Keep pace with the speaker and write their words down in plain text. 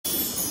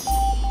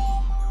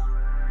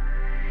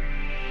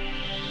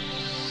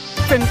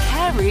From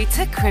Carew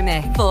to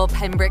Crymych for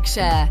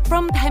Pembrokeshire.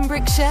 From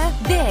Pembrokeshire,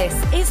 this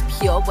is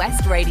Pure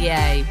West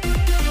Radio.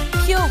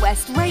 Pure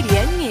West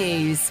Radio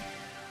News.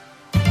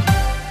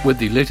 With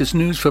the latest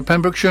news for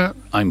Pembrokeshire,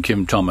 I'm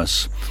Kim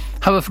Thomas.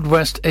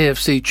 Haverfordwest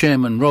AFC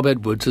chairman Rob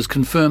Edwards has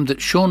confirmed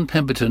that Sean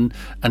Pemberton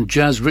and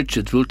Jazz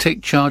Richards will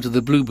take charge of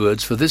the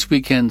Bluebirds for this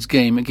weekend's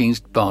game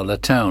against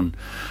Barla Town.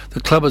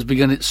 The club has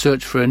begun its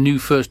search for a new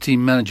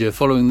first-team manager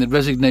following the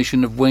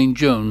resignation of Wayne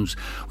Jones,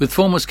 with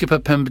former skipper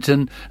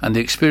Pemberton and the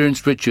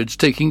experienced Richards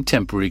taking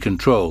temporary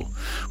control.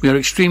 We are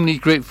extremely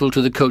grateful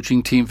to the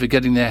coaching team for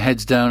getting their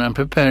heads down and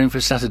preparing for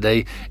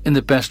Saturday in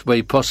the best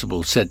way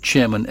possible, said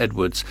Chairman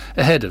Edwards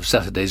ahead of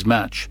Saturday's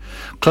match.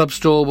 Club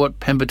stalwart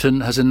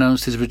Pemberton has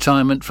announced his retirement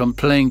from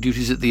playing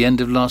duties at the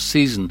end of last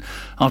season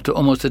after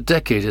almost a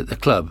decade at the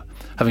club,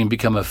 having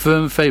become a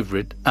firm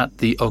favourite at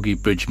the Oggy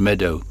Bridge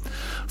Meadow.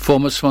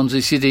 Former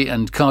Swansea City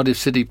and Cardiff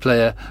City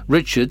player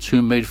Richards,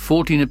 who made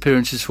 14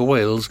 appearances for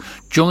Wales,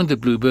 joined the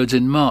Bluebirds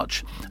in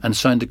March and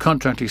signed a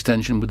contract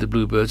extension with the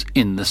Bluebirds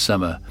in the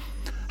summer.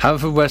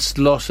 Haverfordwest's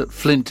loss at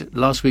Flint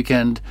last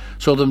weekend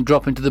saw them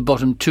drop into the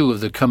bottom two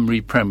of the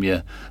Cymru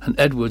Premier, and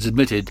Edwards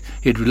admitted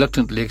he had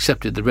reluctantly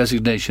accepted the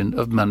resignation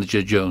of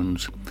manager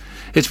Jones.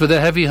 "It's with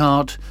a heavy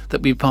heart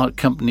that we part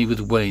company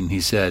with Wayne,"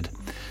 he said.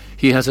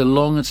 He has a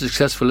long and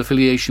successful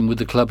affiliation with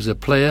the club as a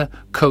player,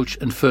 coach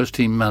and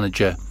first-team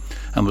manager,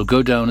 and will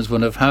go down as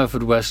one of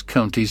Haverfordwest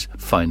County's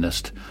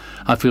finest.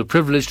 "I feel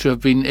privileged to have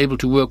been able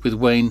to work with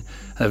Wayne,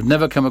 and have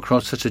never come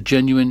across such a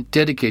genuine,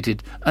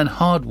 dedicated and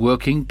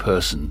hard-working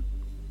person."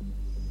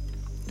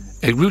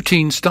 A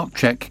routine stop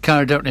check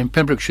carried out in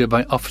Pembrokeshire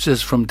by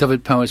officers from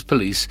Dyfed-Powys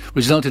Police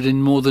resulted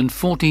in more than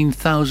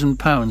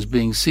 £14,000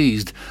 being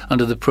seized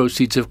under the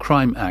Proceeds of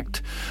Crime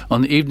Act.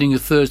 On the evening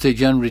of Thursday,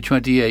 January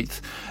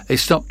 28th, a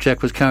stop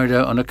check was carried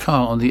out on a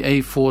car on the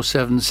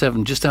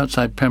A477 just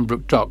outside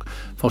Pembroke Dock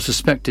for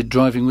suspected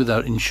driving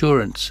without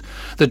insurance.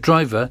 The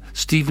driver,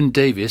 Stephen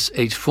Davis,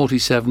 aged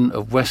 47,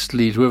 of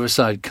Westleigh,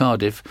 Riverside,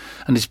 Cardiff,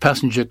 and his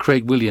passenger,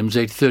 Craig Williams,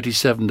 aged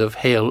 37, of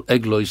Hale,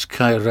 Eglwys,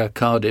 Caira,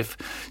 Cardiff,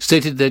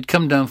 stated they'd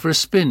come down for a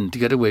spin to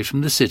get away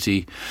from the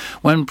city.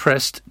 When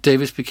pressed,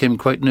 Davis became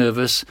quite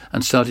nervous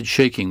and started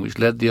shaking, which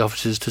led the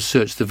officers to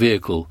search the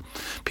vehicle.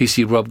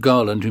 PC Rob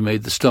Garland, who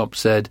made the stop,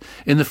 said,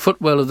 "In the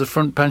footwell of the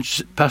front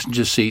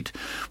passenger seat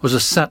was a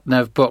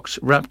sat-nav box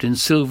wrapped in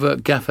silver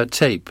gaffer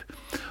tape.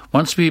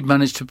 Once we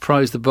managed to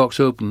prise the box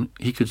open,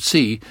 he could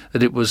see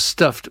that it was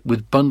stuffed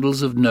with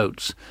bundles of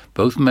notes.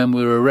 Both men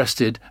were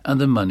arrested and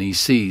the money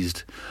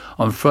seized."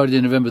 On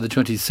Friday, November the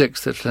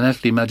 26th, at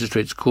Llanelli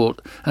Magistrates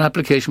Court, an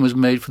application was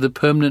made for the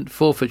permanent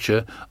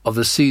forfeiture of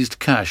the seized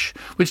cash,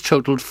 which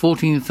totalled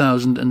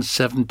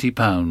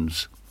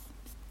 £14,070.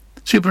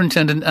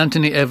 Superintendent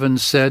Anthony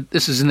Evans said,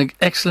 "This is an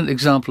excellent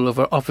example of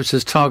our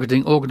officers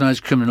targeting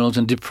organised criminals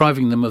and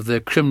depriving them of their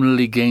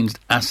criminally gained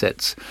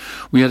assets.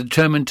 We are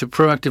determined to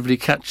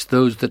proactively catch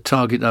those that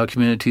target our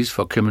communities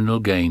for criminal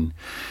gain.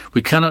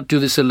 We cannot do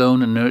this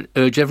alone and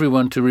urge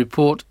everyone to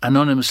report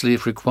anonymously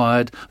if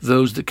required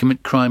those that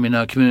commit crime in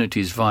our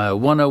communities via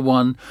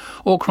 101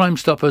 or Crime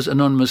Stoppers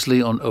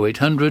anonymously on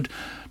 0800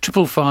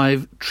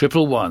 555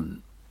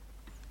 111.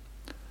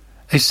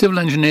 A civil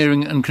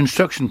engineering and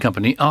construction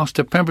company asked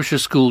a Pembrokeshire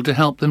school to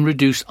help them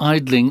reduce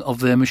idling of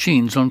their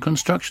machines on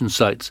construction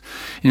sites.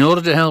 In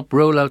order to help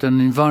roll out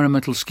an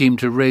environmental scheme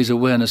to raise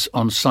awareness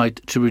on site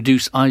to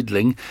reduce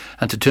idling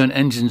and to turn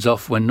engines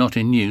off when not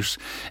in use,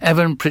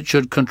 Evan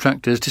Pritchard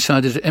Contractors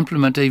decided to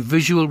implement a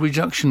visual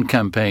reduction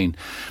campaign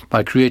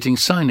by creating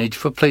signage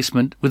for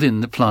placement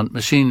within the plant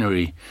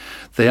machinery.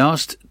 They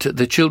asked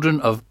the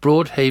children of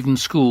Broadhaven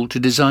School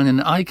to design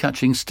an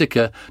eye-catching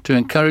sticker to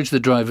encourage the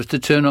drivers to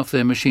turn off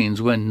their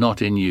machines when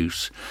not in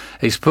use.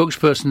 A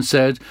spokesperson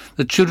said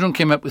the children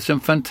came up with some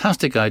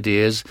fantastic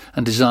ideas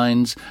and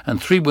designs,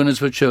 and 3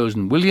 winners were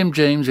chosen: William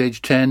James,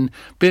 aged 10,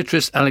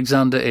 Beatrice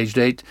Alexander, aged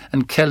 8,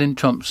 and Kellen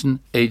Thompson,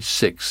 aged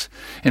 6.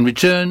 In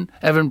return,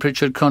 Evan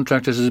Pritchard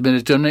Contractors has made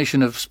a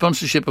donation of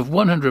sponsorship of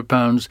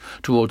 £100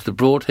 towards the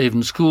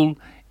Broadhaven School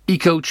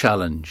Eco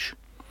Challenge.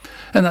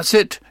 And that's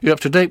it. You're up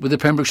to date with the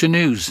Pembrokeshire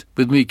News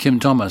with me, Kim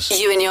Thomas.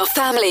 You and your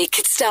family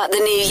could start the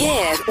new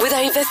year with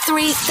over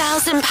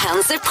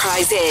 £3,000 of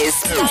prizes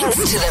thanks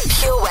to the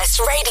Pure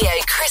West Radio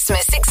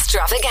Christmas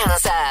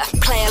Extravaganza.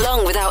 Play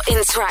along with our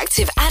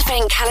interactive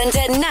advent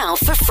calendar now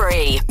for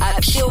free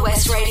at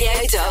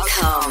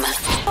purewestradio.com.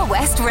 Pure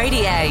West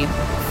Radio,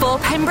 for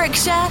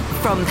Pembrokeshire,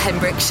 from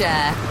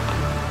Pembrokeshire.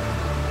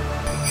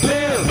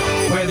 Live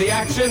where the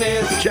action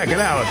is. Check it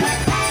out.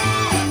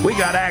 We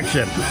got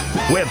action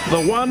with the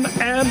one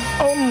and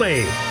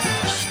only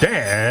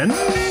Stan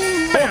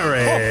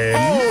Barron.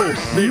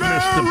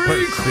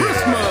 Merry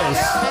Christmas!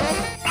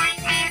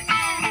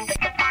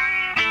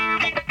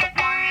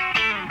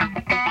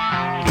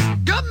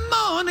 Good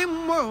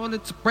morning, world.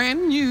 It's a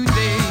brand new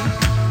day.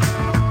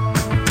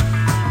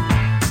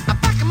 I'm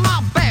packing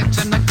my bags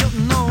and I'm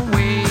getting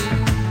away.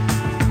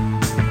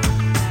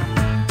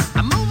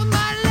 I'm moving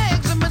my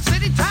legs and my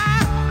city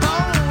tight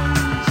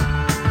bones.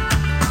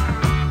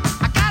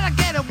 I gotta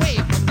get away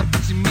from the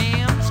busy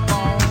man's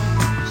phones.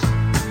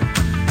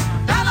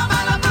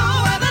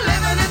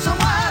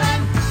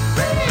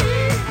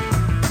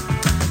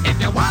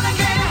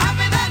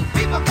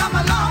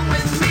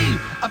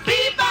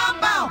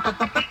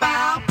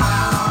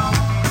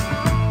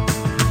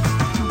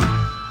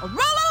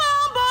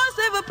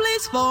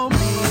 for me.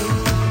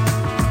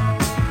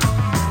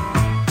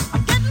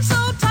 I'm getting so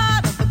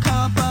tired of the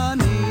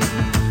company.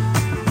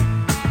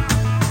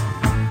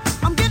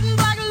 I'm getting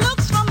black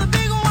looks from the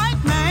big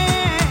white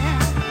man.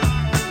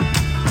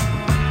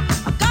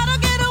 I've gotta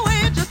get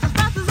away just as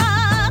fast as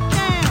I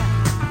can.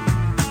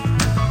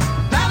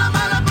 Down in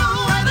Malibu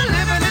where the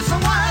living is so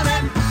wild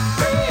and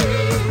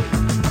free.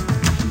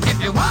 If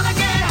you wanna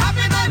get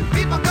happy, then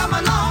people come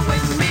along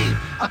with me.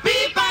 A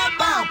beep, bow,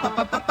 bow,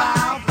 bow, bow,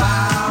 bow, bow.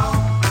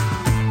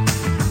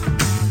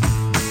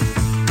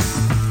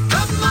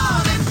 Good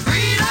morning,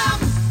 freedom.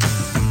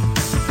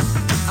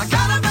 I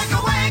gotta break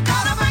away,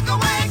 gotta break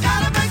away,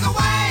 gotta break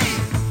away.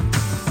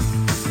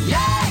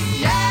 Yeah,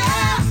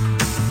 yeah.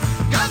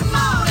 Good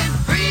morning,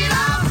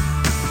 freedom.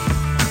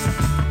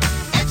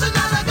 It's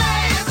another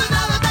day, it's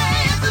another day,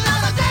 it's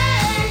another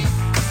day.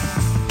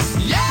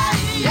 Yeah,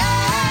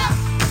 yeah.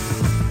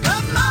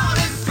 Good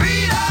morning,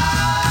 freedom.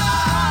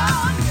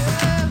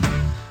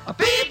 Yeah. A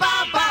beep,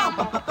 bow, bow,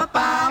 bow, bow, bow,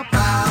 bow,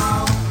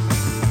 bow.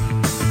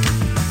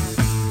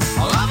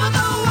 All over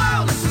the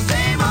world, it's the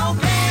same old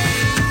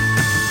game.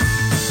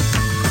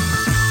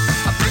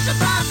 A picture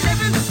time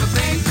living is the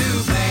thing to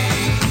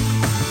blame.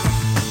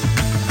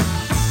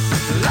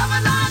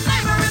 Loving our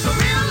neighbor is a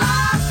real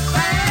life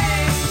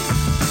thing.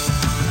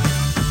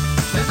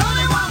 There's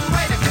only one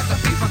way to get the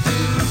people to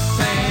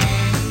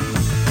sing.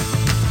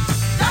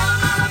 Down in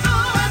Malibu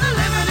where the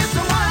living is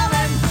so wild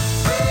and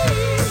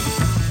free.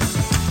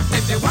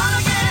 If you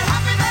wanna get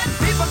happy, then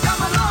people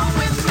come along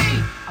with me.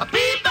 A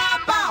beep, bow,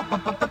 bow, bow,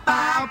 bow, bow,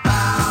 bow,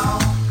 bow.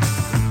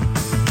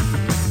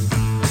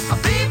 A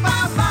beep,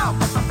 bow, bow,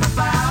 bow, bow, bow,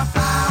 bow,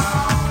 bow.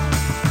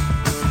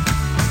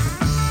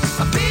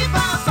 A beep,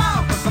 bow, bow,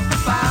 bow, bow,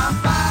 bow, bow,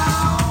 bow.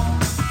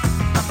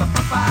 Bow, bow,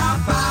 bow, bow,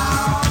 bow.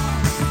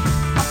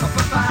 Bow,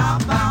 bow, bow,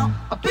 bow.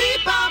 A beep,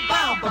 bow,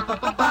 bow, bow, bow,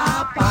 bow,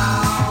 bow, bow.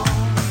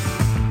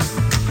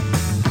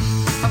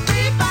 A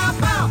beep, bow,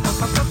 bow, bow,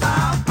 bow, bow,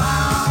 bow, bow.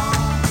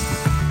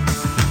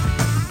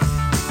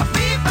 A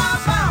beep, bow,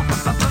 bow,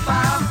 bow, bow, bow,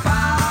 bow,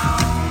 bow.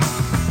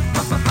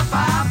 Bow, bow,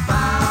 bow,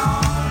 bow.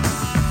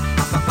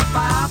 Bow, bow,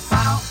 bow,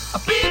 bow. A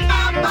beep,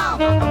 bow, bow,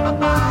 bow, bow, bow,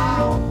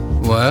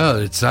 bow. Well,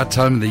 it's that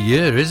time of the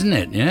year, isn't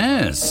it?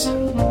 Yes.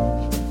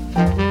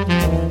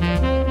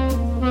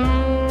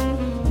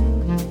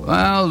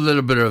 Well, a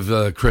little bit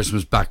of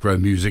Christmas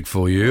background music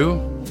for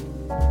you.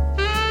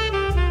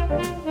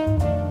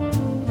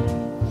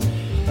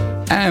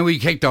 And we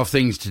kicked off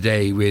things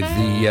today with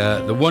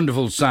the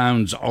wonderful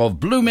sounds of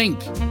Blue Mink.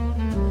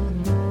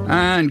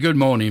 And good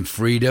morning,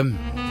 freedom.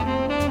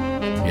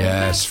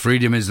 Yes,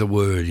 freedom is the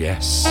word,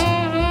 yes.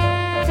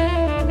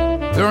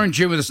 You're in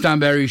tune with the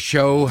Stanberry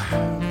Show.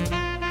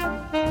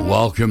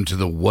 Welcome to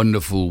the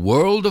wonderful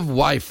world of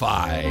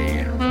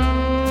Wi-Fi.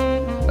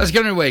 Let's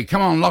get underway.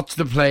 Come on, lots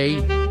to play.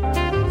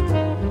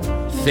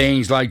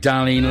 Things like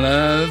Darlene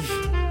Love,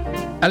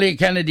 Elliot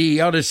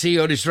Kennedy, Odyssey,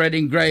 Otis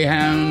Redding,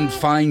 Greyhound,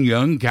 Fine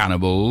Young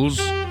Cannibals,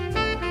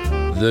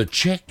 The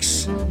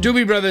Chicks,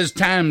 Doobie Brothers,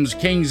 Tams,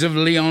 Kings of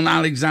Leon,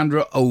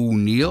 Alexandra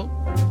O'Neill.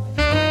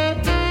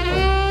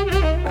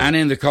 And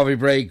in the coffee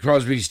break,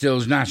 Crosby,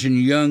 Stills, Nash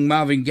and Young,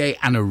 Marvin Gaye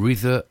and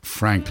Aretha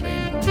Franklin.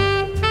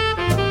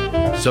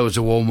 So it's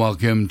a warm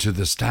welcome to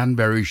the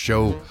Stanberry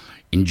Show.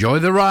 Enjoy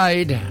the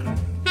ride.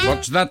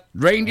 What's that,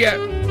 reindeer?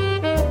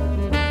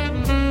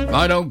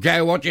 I don't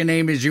care what your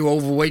name is, you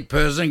overweight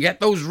person. Get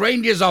those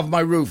reindeers off my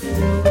roof.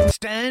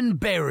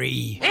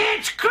 Stanberry.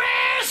 It's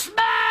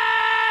Christmas!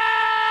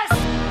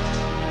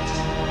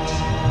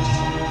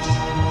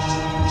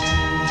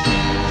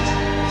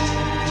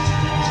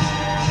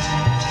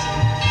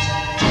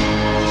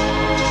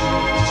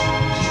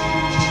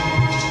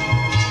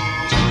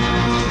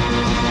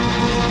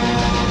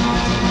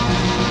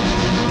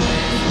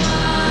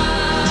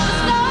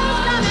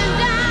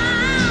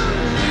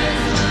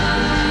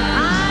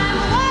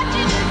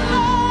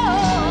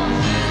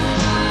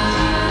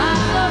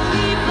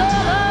 People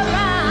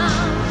around.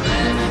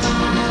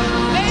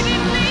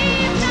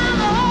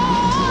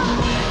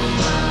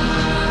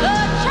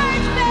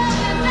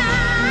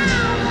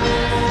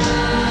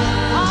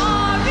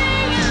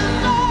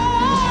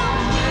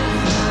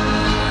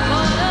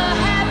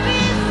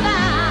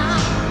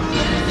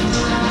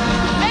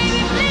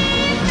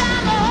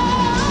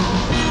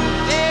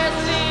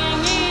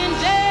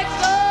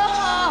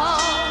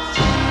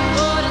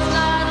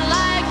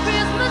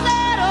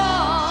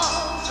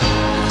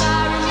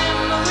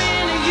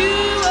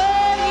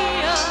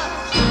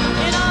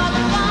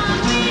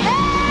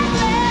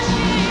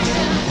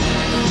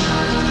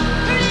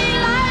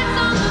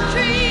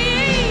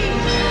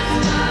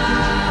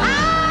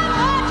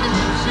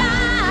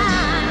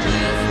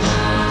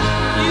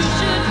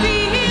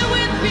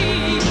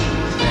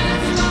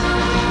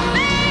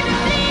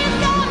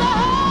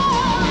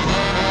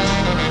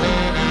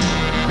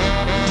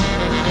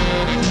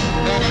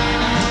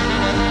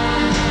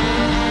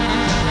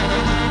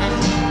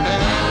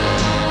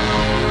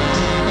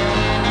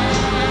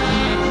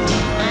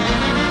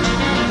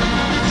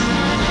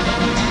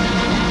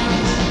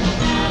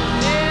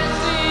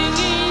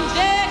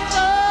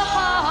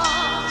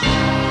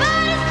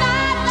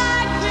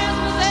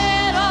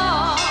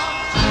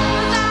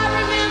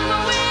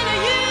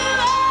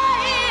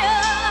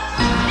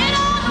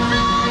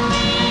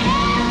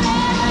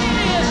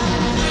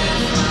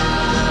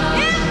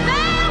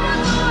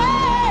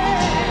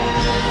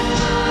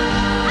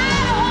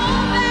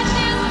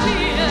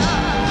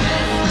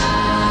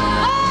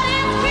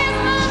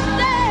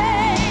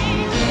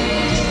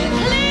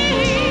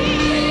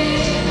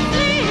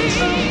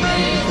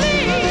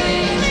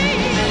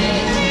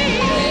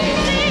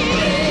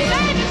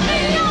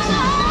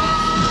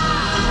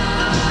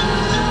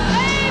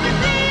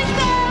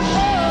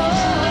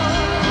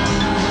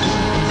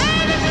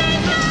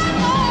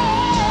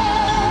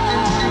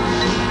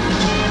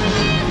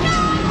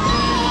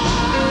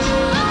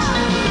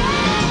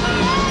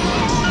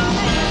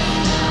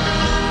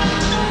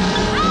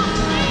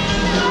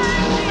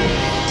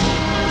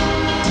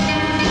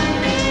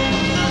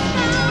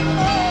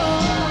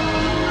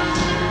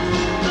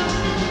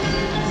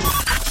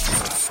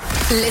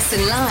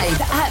 Listen live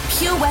at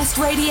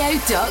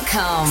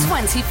purewestradio.com.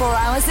 24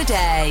 hours a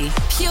day.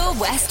 Pure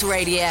West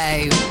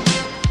Radio.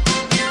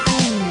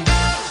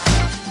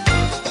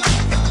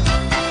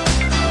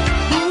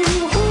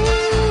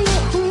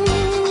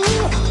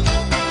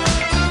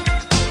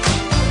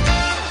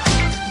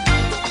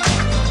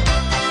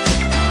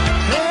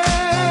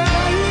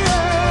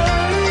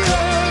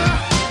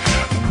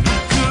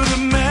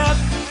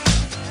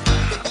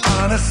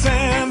 On a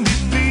sandy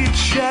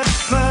beach at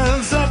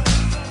sunset,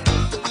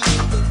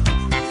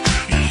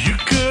 you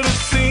could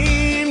have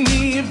seen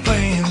me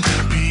playing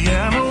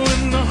piano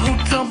in the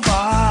hotel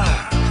bar.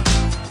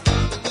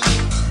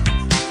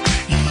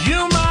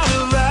 You might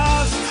have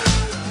asked,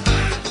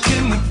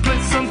 can we play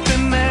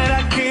something that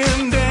I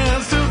can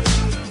dance to?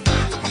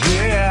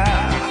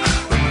 Yeah,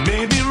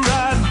 maybe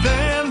right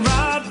then,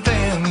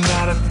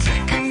 I'd have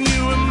taken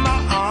you in my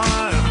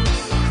arms.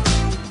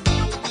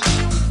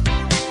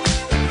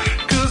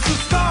 'Cause the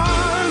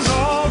stars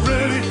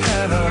already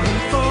had our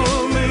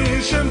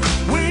information.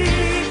 We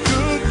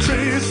could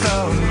trace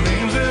our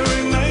names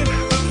every night,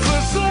 but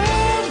for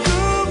some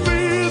good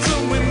reason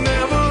we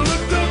never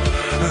looked up.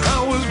 I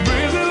was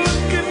busy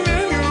looking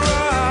in your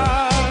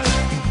eyes.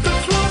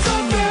 This was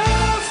our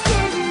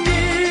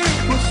destiny,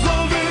 was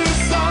all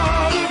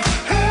decided.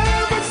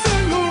 Every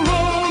single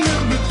wrong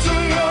led me to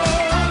you.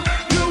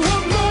 You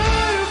were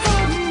made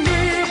for me,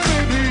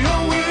 baby.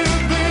 All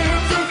we've been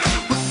through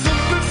was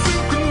simply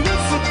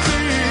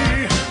synchronicity.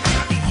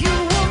 You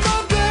were my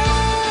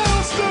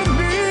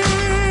destiny,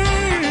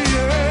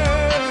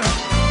 yeah.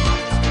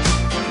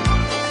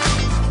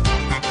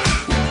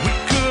 We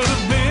could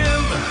have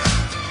been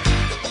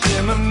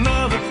in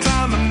another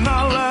time in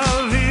all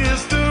of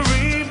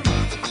history.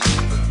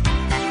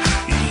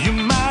 You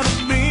might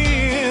have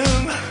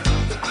been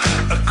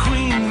a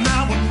queen, I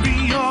would be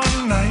your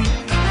knight.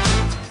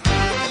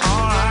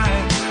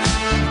 Alright,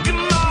 you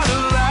might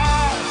have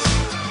asked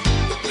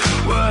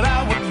what I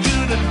would do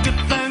to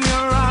defend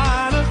your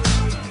honor.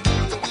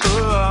 Oh,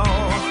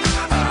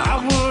 I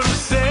would have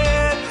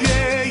said,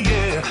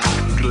 yeah,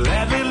 I'd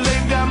gladly lay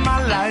down my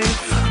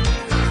life.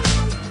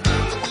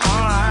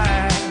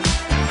 Alright,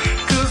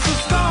 'cause the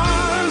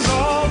stars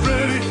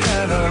already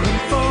had our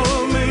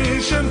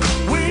information.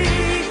 We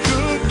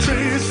could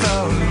trace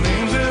our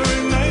names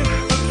every night,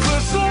 but for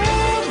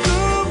some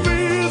good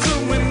reason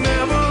we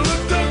never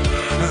looked up.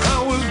 I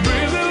was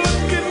busy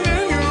looking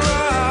in your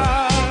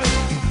eyes.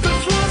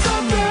 This was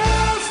our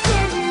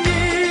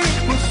destiny,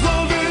 was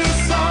all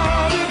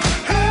decided.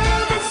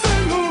 Every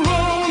single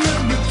wrong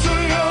led me to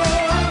you.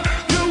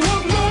 You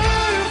were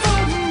made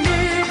for me,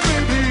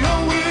 baby.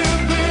 All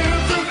we've been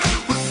through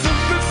was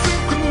simply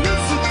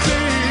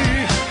synchronicity.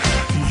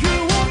 You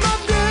were my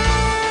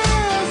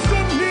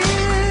destiny,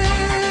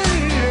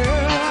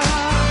 yeah.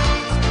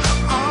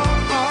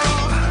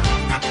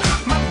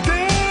 My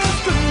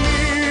destiny,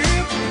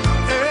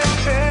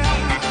 yeah.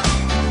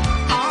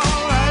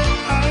 Alright.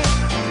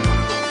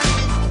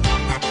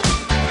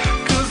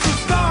 'Cause the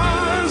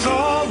stars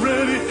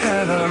already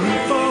had our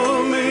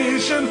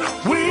information.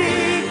 We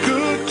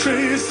could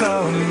trace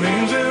our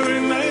names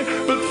every night,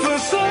 but for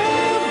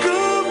some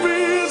good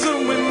reason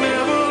we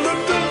never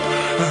looked up.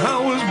 I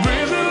was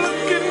busy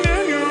looking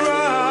in your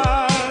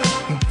eyes.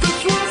 This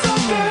was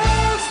our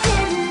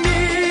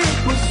destiny,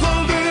 was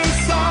all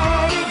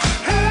decided.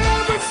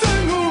 Every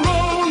single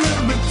wrong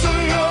led me to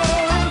you.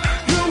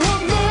 You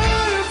were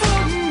made for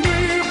me,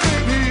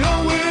 baby.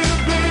 All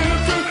we've been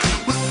through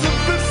was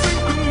simply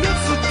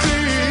synchronicity.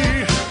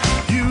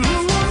 You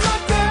were my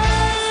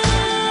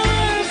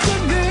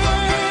destiny,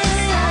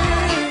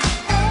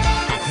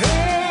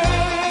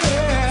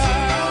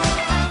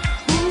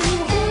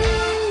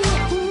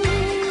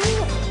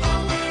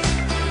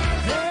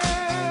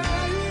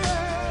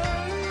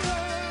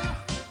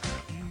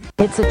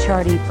 It's a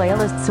charty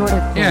playlist sort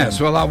of thing.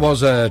 Yes, well, that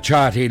was a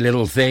charty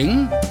little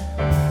thing.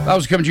 That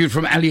was coming to you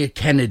from Elliot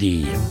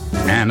Kennedy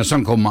and a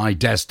song called My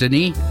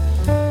Destiny.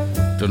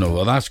 Don't know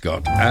what that's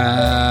got.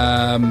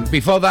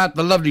 Before that,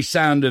 the lovely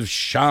sound of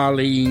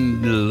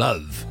Charlene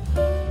Love.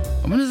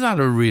 I wonder, is that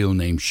a real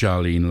name,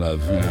 Charlene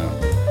Love? Yeah.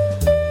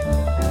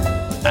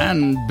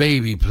 And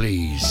Baby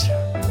Please,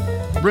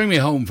 bring me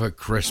home for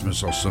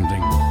Christmas or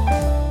something.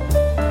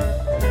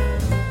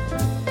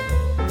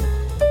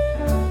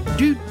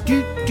 Do,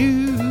 do,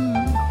 do.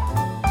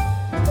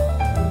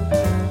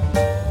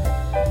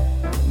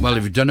 Well,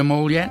 have you done them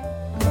all yet?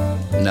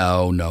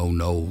 No.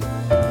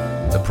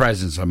 The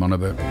presents I'm on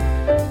about.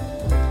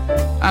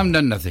 I haven't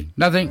done nothing.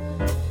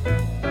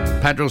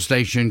 Petrol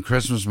station,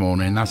 Christmas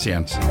morning, that's the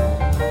answer.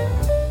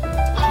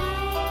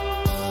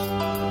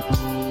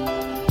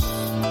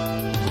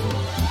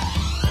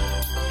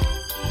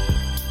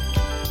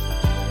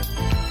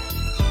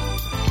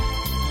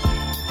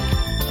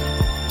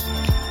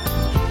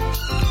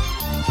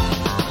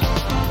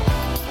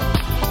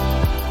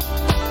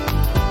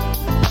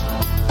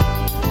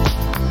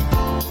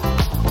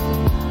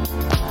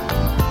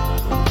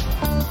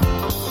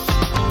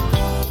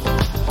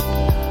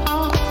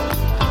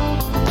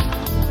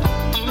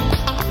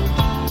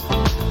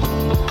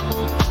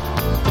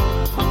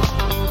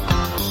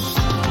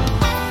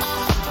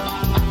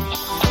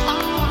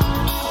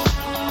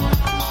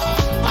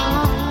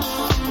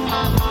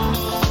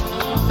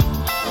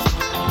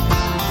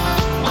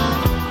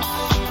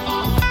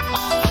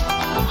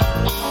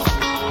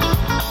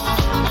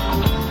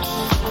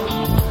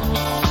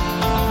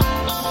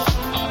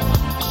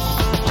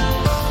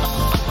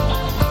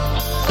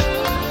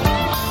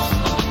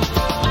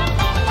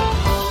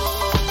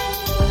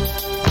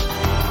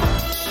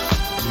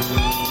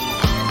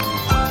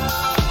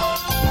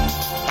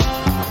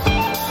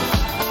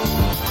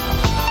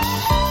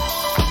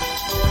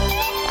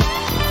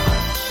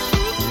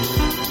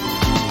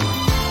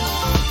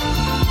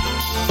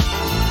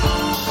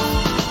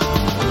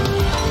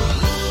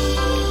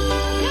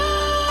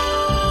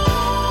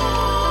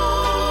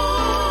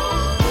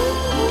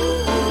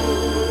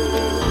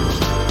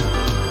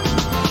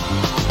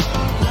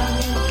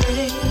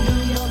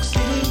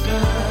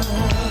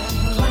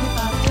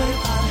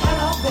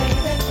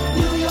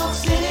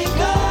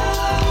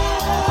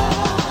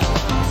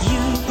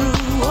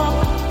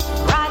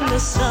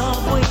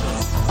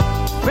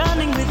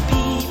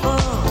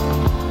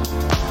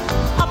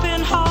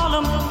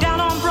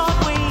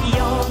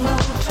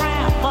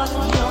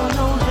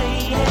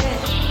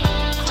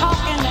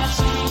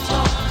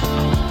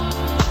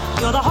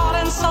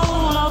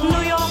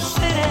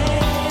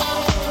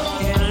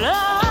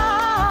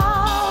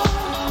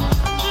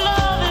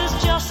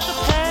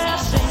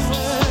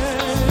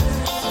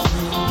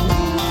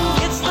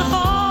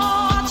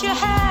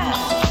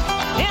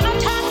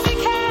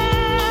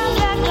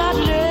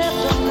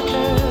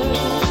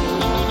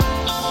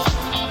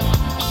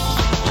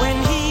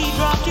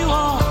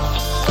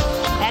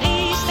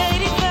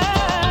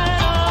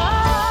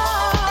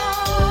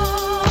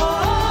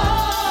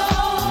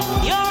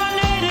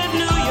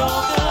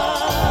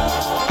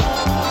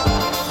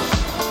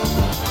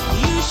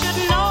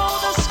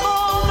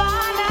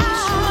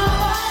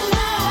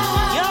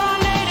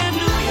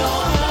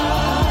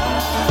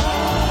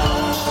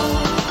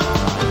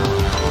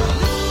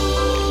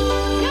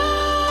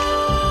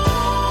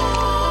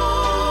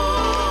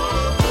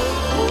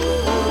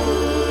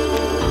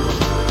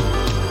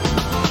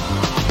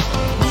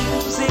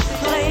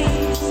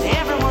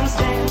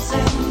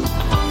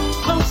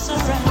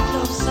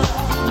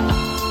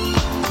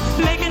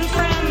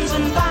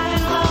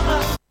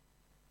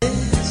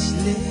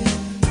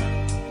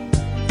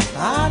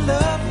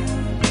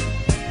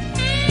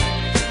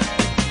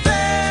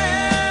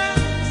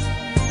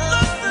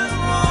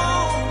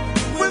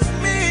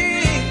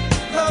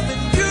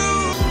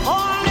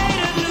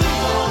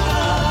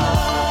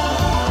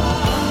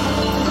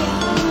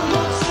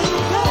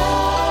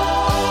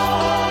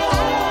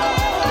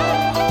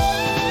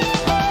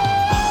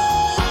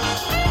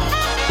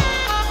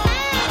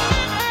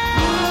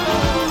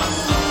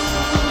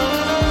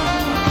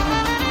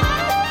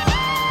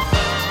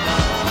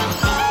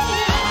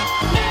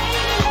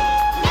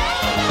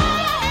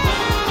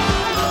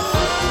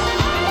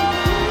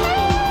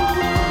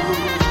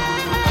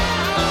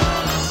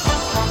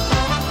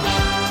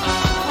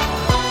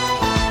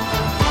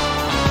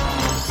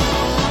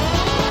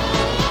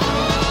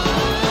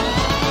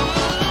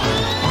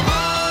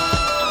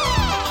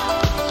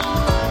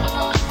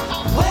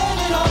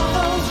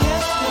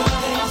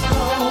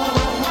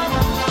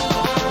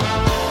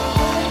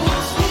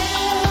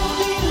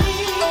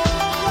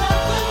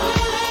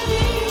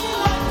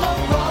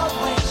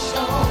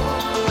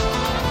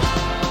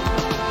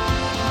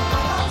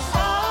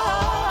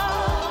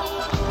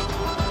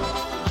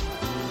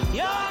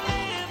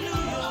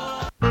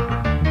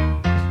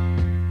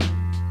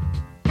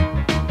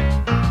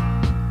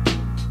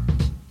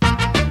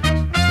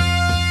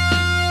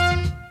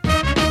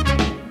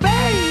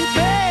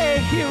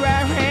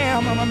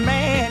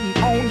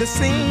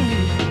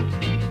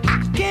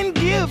 I can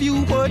give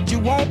you what you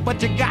want,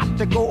 but you got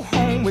to go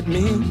home with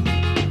me.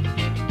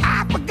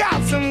 I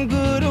forgot some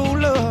good old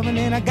love, and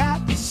then I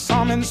got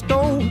some in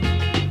store.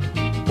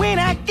 When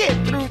I get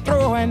through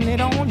throwing it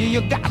on you,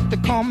 you got to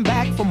come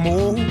back for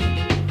more.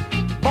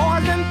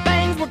 Boys and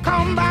things will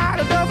come by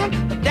the dozen,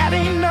 but that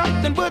ain't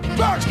nothing but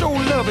drugstore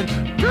loving.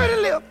 Pretty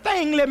little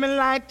thing, let me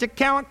light your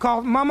count,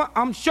 cause mama,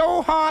 I'm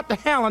sure hard to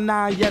hell and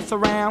I yes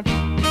around.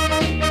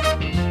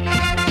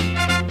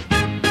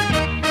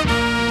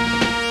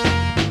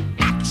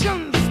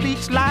 Action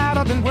speaks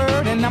louder than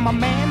word, and I'm a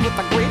man with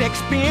a great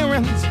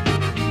experience.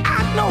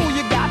 I know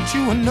you got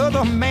you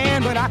another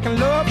man, but I can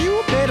love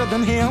you better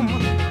than him.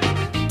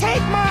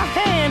 Take my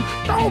hand,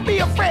 don't be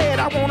afraid,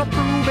 I wanna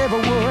prove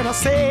every word I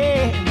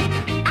say.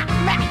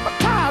 I'm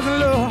advertising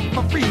love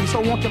for free, so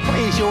won't you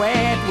place your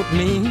ad with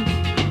me?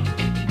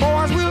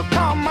 Boys will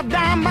call my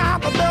dime by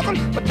the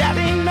dozen, but that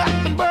ain't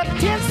nothing but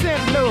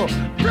 10-cent love.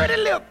 Pretty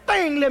little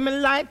thing, let me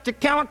light your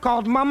count,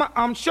 cause mama,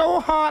 I'm sure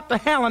hard to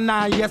hell and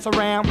I yes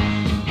around.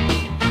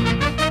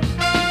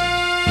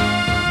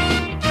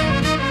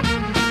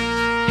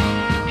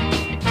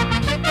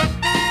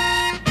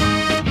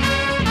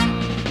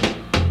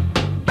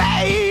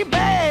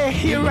 Baby,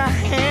 here I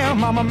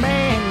am, I'm a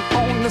man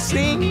on the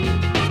scene.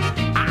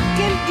 I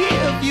can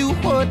give you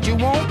what you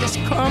want, just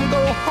come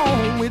go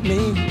home with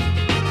me.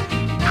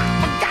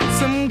 I got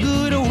some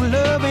good old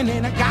loving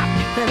and I got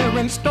better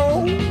in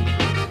store.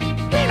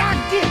 When I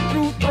get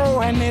through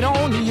throwing it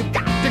on you, you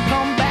got to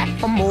come back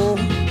for more.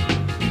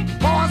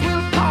 Boys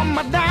will call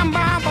my dime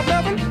by the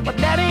loving, but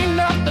that ain't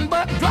nothing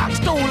but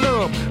drugstore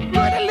love.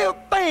 Pretty little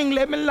thing,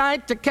 let me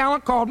light your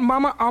count, called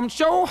mama, I'm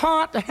sure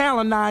hard to hell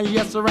and I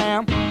yes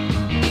around.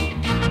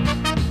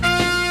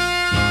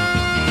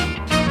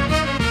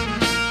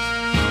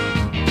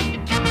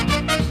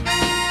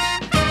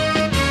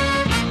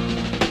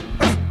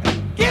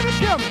 Give it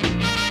to me.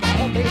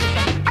 Oh, baby,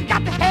 I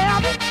got to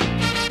have it.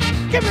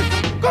 Give me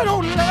some good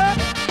old love.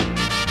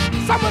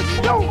 Some of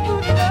your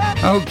good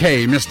love.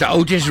 Okay, Mr.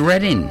 Otis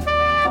Redding.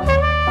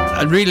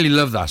 I really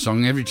love that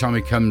song. Every time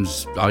it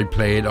comes, I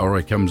play it or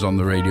it comes on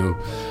the radio.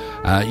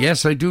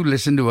 Yes, I do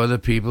listen to other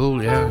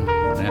people. Yeah.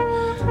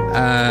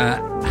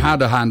 How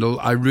to Handle.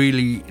 I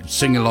really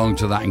sing along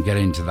to that and get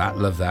into that.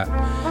 Love that.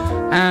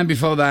 And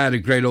before that, a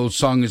great old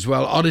song as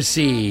well.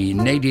 Odyssey,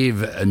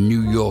 Native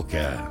New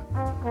Yorker.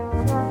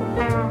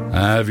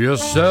 Have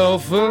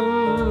yourself a...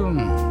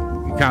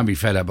 You can't be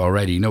fed up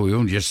already. No, we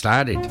only just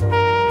started.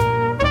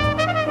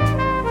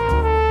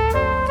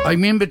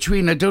 I'm in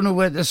between. I don't know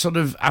whether sort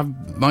of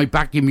have my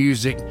backing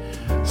music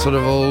sort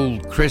of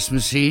old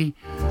Christmassy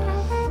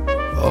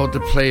or to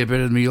play a bit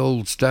of me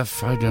old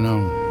stuff. I don't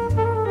know.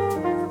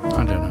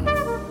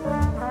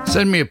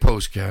 Send me a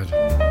postcard.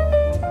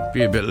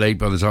 Be a bit late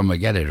by the time I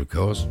get it, of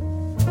course.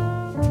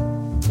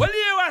 Well,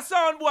 you are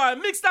sound boy.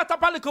 Mix that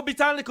up a little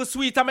bit and a little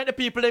sweet and make the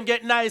people them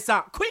get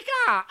nicer. Quicker!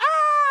 Ah!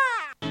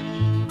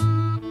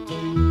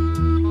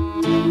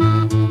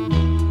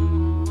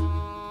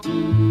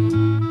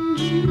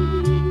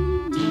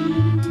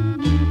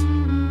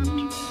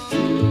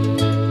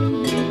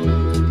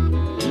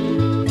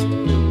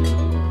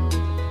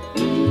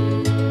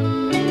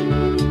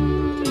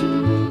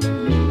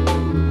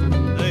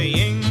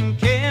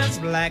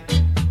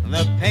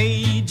 The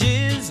page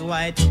is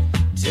white.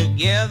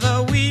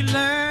 Together we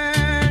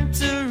learn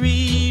to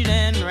read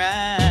and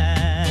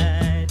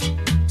write.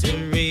 To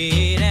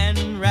read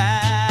and write.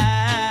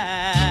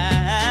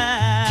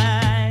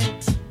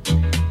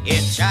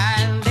 Each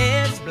child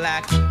is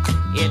black.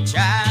 Each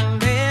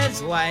child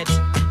is white.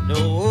 The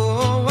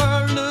whole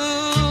world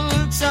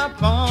looks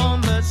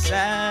upon the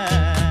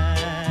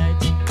side.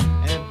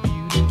 A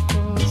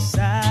beautiful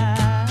sight.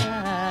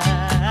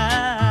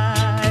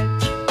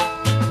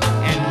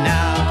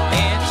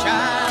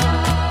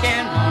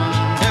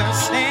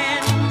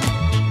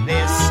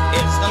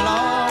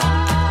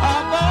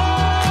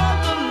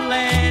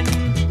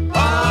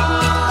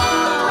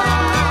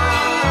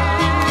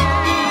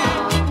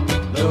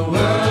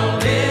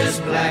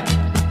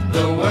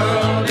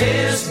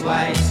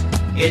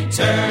 It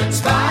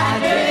turns by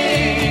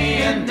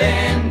day and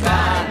then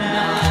by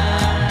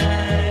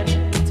night.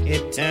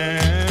 It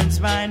turns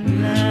by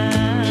night.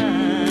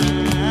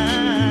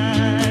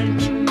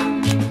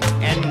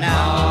 And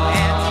now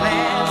at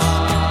last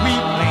we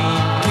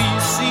plainly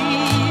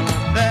see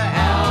the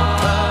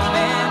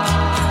alphabet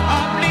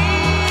of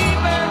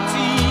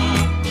liberty.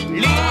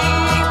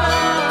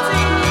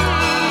 Liberty.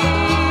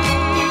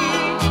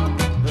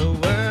 The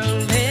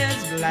world is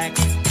black.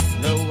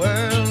 The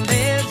world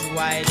is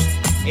white.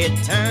 It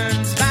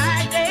turns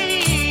by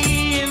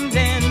day and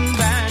then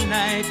by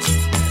night.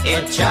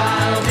 A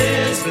child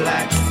is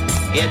black,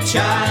 a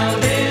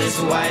child is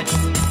white.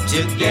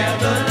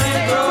 Together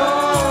they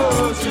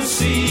grow to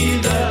see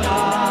the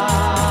light.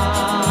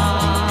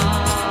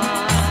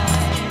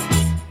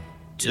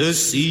 To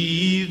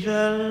see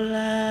the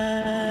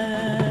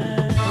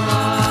light.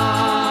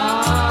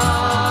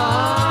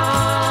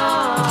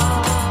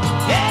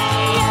 Yeah,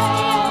 yeah.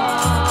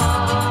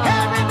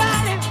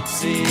 Everybody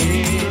see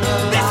the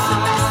light.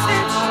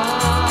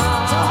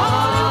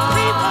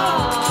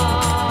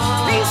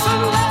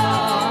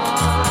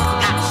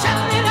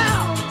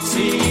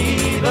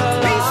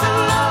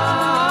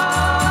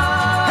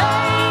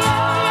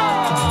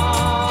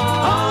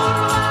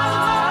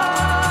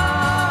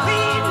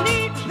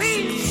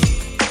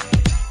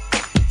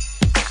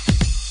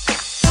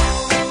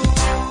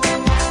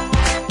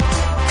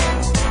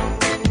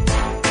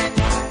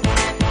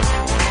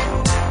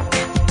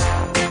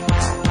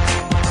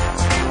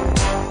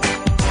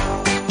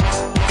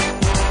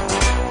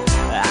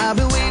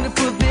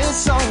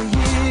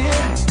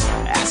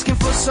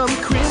 some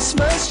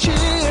Christmas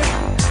cheer.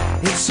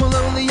 It's so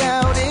lonely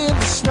out in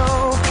the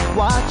snow,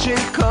 watching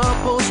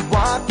couples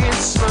walking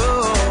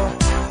slow.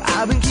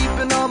 I've been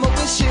keeping all my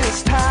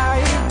wishes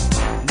tight.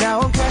 Now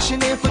I'm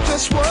cashing in for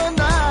just one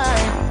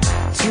night,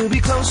 to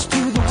be close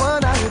to the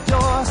one I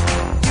adore.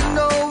 You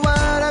know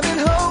what I've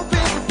been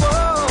hoping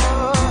for,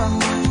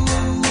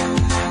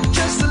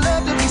 just to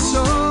love to be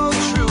so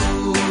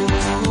true.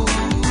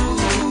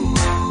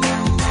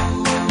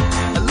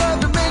 A love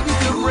to make me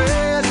feel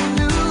brand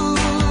new.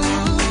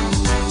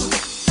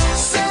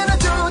 Santa,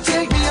 don't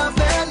take me off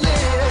that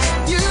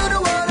list. You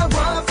know what I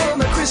want for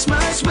my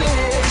Christmas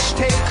wish.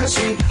 Take a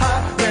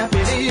sweetheart, wrap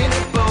it in a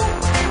bow.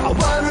 I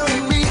want her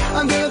and me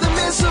under the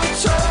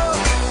mistletoe.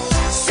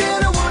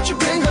 Santa, won't you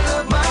bring her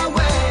love my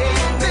way?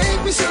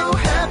 Make me so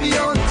happy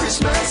on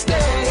Christmas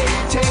Day.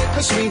 Take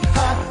a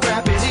sweetheart,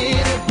 wrap it in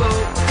a bow.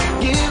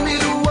 Give me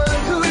the one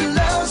who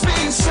loves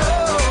me so.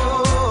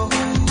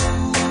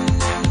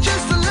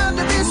 Just to love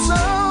to be so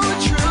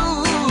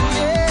true,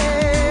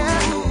 yeah.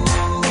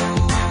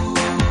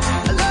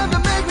 I love to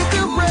make me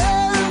feel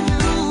brand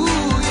new,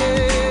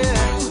 yeah.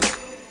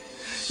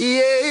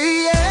 Yeah,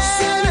 yeah.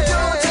 Santa,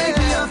 don't take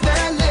me off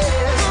that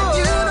list.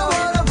 You know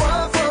what I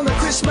want for my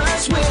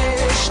Christmas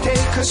wish.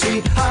 Take a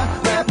sweetheart,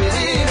 wrap it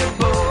in a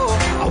bow.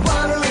 I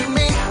want her and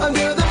me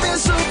under the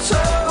mistletoe.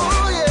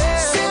 Oh yeah.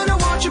 Santa,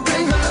 won't you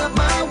bring her love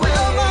my way?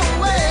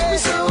 Make me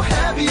so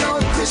happy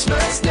on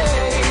Christmas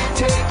Day.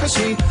 Take a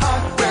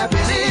sweetheart, wrap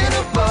it in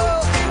a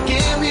bow.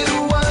 Give me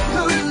the one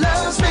who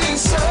loves me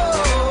so.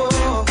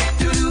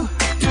 Do do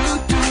do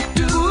do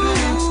do do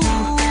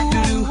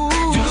do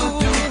do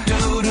do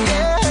do.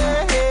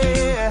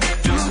 Yeah.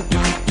 Do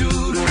do do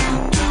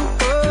do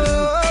do.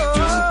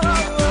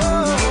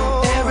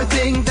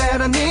 Everything that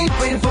I need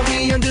waiting for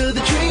me under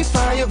the tree.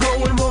 Fire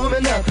going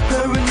warming up.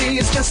 Her and me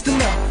is just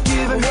enough.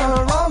 Giving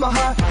her all my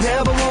heart.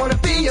 Never wanna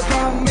be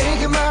apart.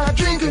 Making my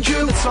dream come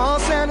true. It's all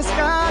Santa's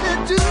gotta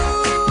do.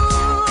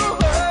 Oh,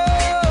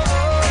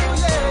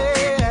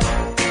 yeah.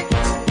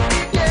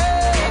 Yeah.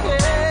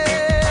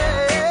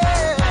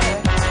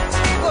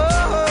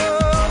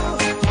 Oh.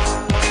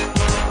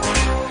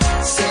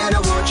 Santa,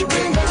 won't you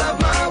bring her love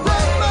my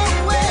way?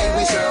 Make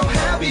me so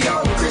happy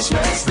on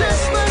Christmas Day.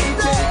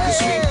 Take a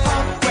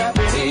sweetheart, wrap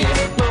it in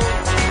a bow.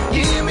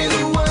 Give me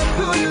the one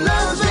who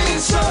loves me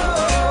so.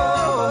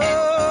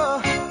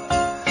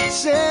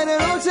 Santa,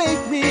 don't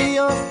take me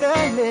off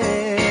that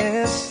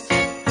list.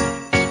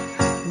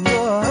 No.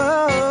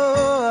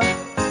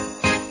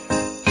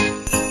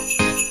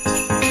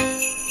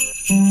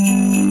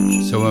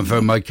 Someone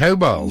phoned my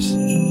Coballs.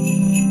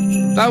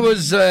 That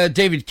was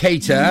David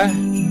Cater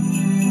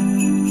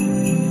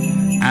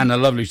and a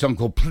lovely song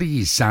called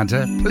Please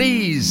Santa,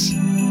 Please.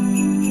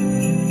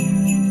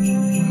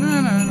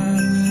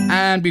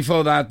 And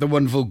before that, the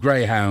wonderful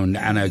Greyhound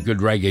and a good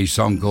reggae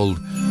song called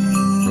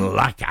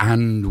Black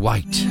and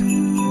White.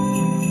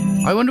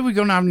 I wonder if we're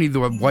going to have any of the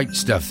white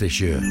stuff this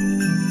year.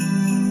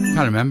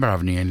 Can't remember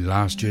having any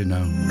last year.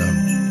 No.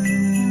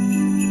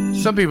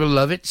 Some people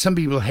love it, some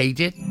people hate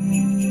it.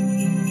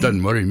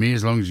 Doesn't worry me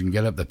as long as you can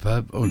get up the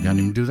pub. Oh, you can't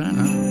even do that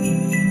now.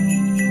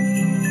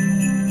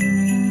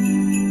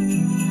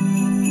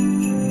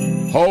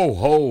 Ho,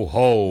 ho,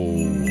 ho.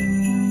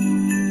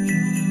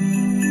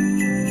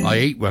 I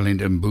hate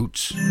Wellington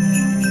boots.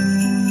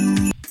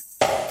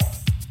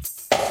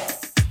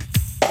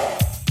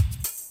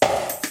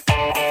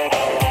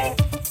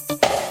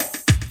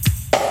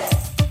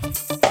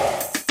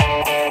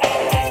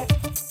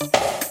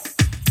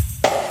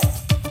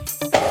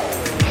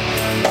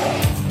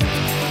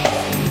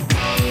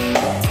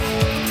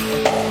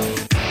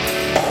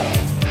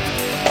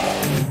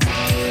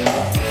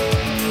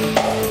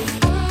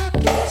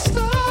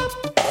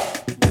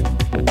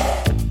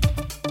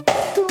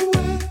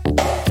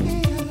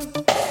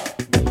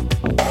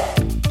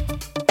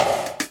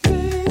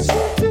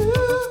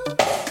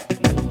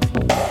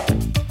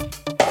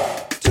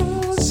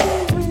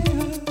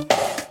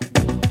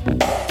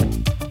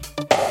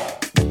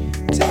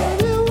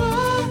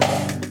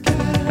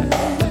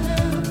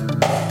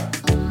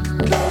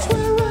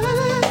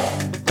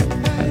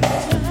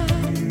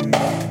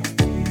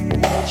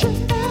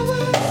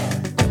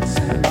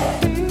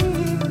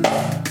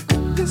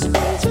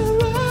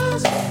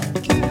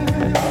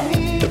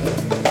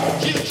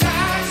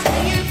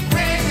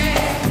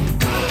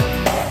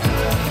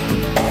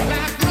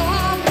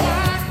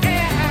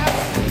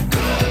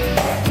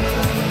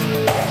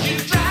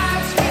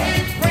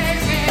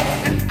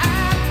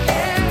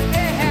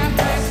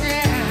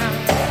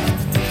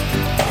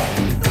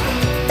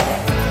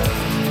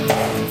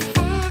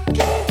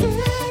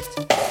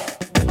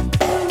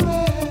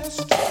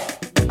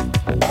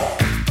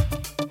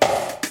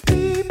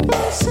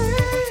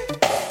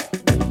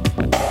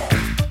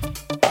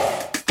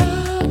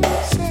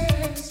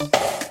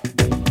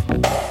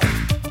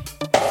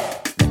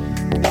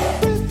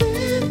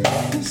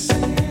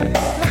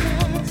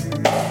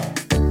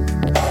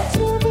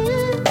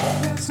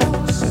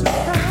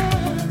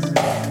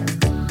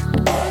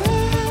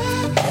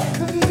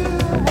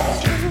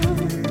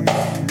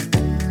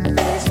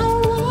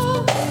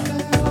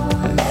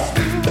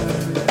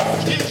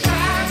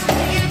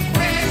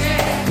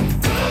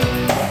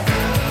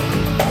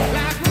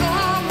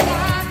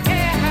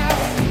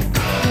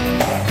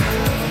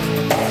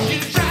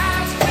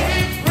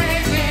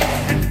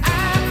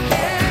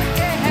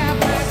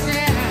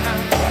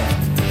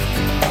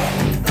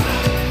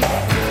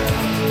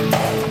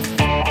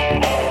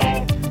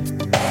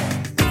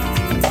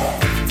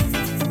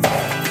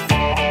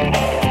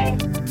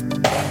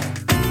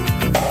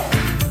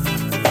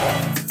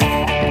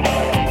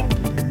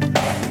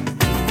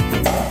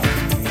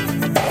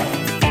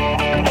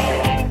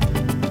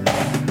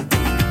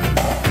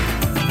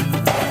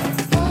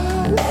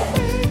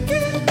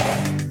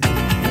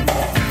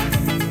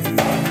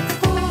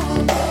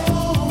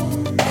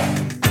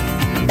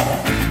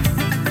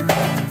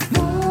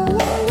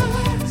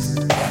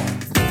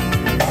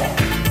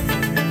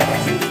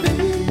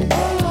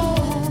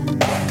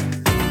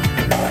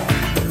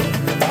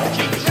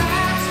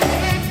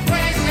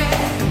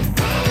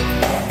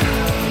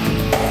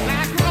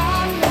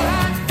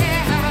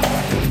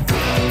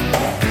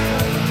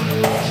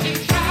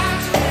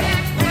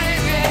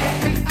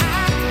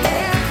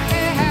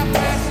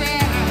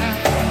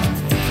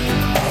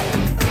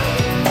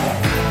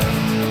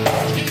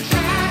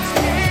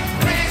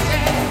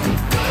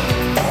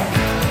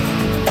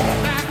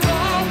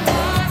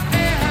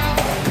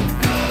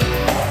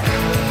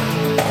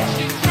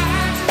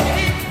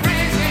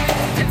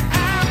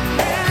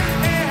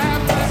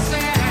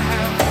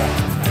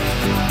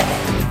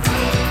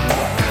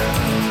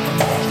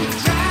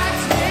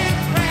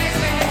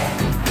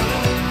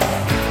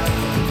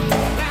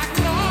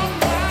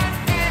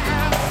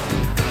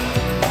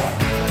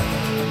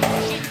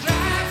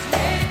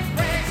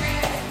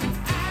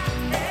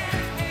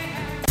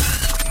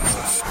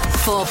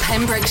 For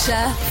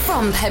Pembrokeshire,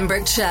 from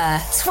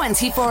Pembrokeshire,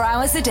 24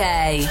 hours a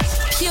day.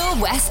 Pure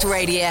West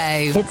Radio.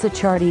 It's a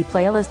charty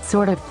playlist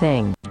sort of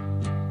thing.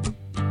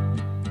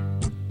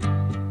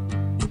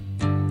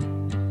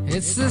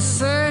 It's the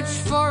search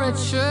for a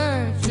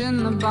church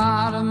in the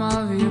bottom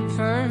of your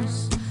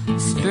purse, a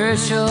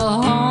spiritual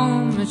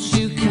home that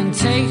you can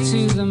take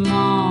to the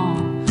mall.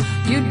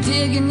 You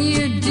dig and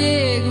you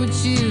dig, but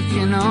you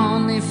can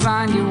only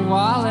find your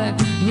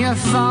wallet and your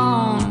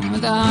phone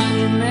with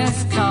 100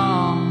 missed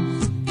calls.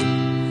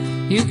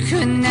 You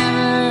could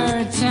never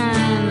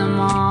return them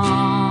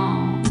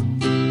all.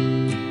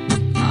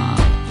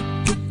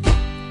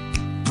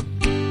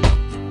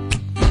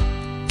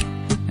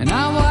 And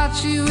I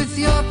watch you with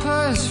your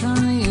purse from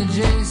the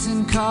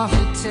adjacent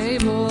coffee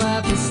table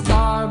at the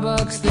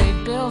Starbucks they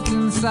built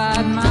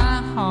inside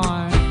my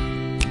heart.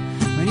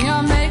 When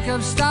your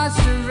makeup starts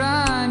to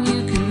run,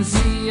 you can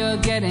see you're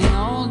getting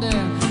older.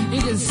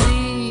 You can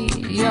see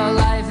your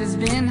life has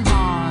been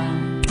hard.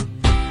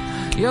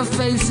 Your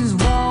face is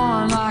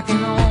worn like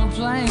an old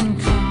playing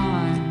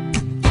card.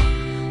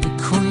 The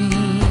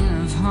Queen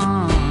of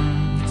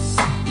Hearts.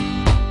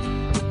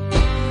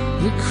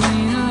 The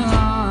Queen of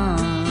Hearts.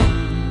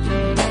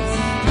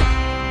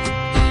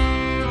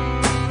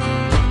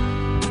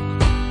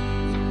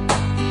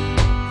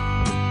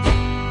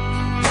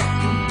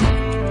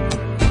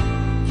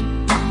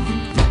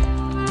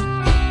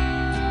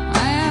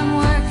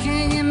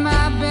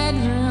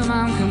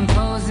 I'm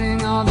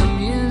composing all the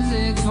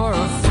music for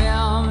a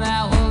film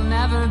that will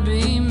never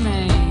be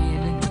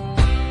made.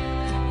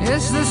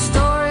 It's the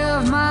story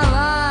of my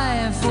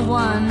life, a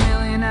 1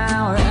 million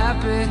hour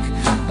epic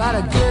about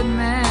a good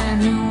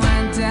man who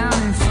went down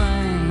in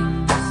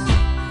flames,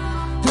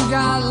 who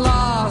got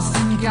lost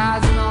in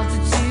God's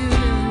multitude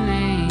of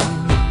names.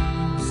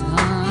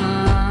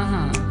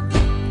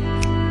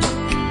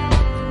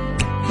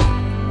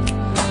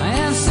 I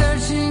am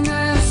searching,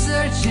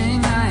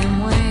 I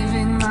am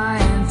waving my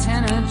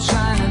antenna,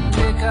 trying to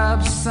pick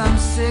up some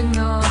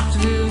signal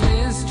through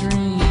this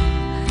dream.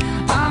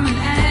 I'm an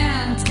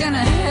ant in a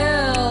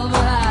hill,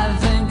 but I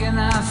think and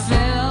I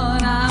feel,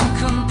 and I'm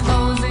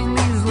composing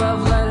these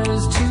love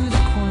letters to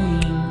the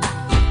Queen,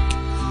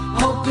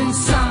 hoping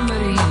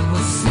somebody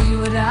will see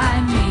what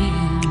I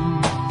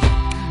mean.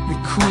 The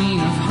Queen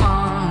of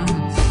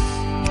Hearts.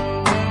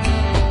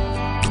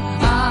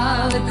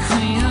 Ah, the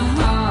Queen of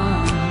Hearts.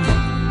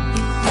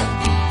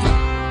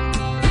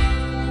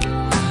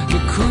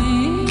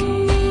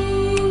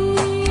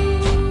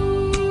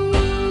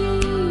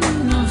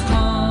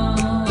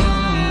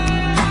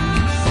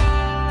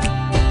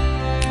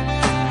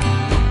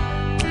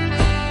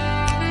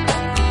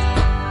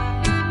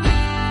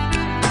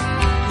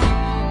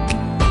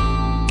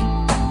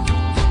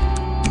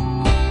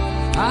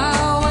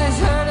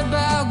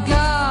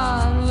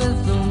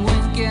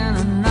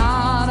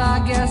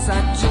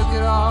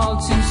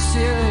 Too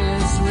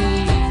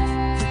seriously,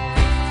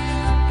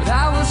 but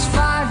I was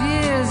 5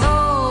 years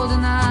old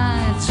and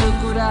I took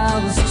what I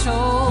was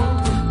told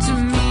to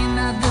mean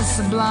that the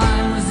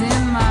sublime was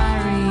in my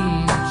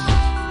reach,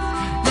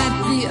 that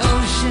the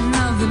ocean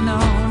of the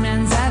known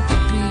ends at the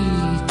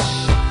beach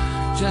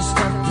just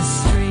up the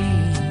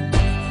street.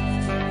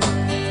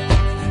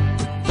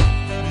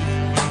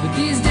 But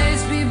these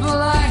days people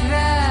like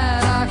that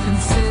are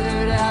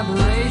considered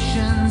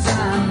aberrations, and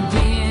I'm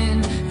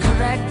being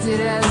corrected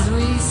as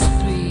we speak.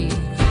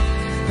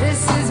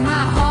 This is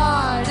my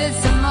heart,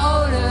 it's a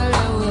motor,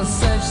 it will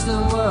search the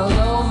world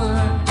over.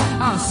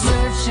 I'm a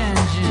search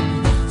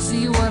engine,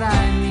 see what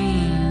I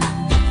mean.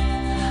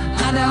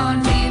 I don't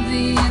need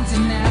the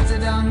internet, I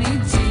don't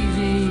need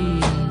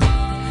TV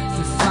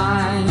to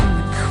find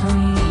the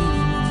Queen.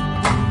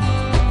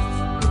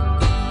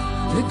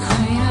 The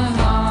Queen of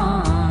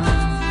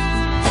Hearts.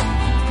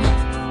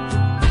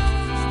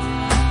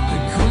 The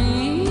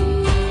Queen.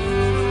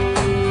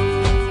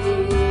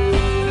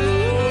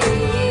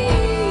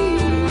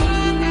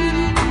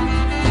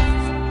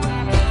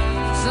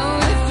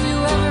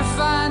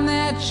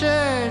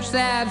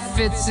 That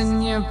fits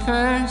in your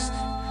purse,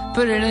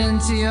 put it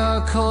into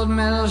your cold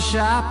metal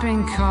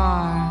shopping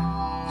cart,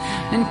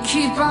 and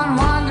keep on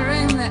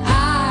wandering the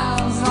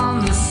aisles on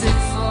the sick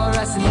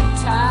fluorescent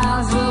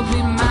tiles. We'll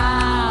be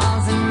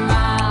miles and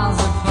miles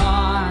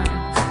apart.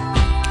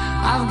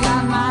 I've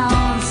got my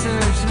own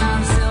search and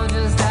I'm still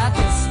just at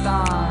the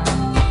start.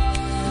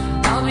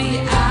 I'll be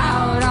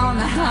out on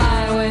the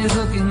highways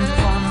looking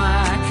for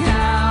my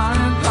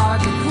counterpart,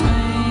 the Queen.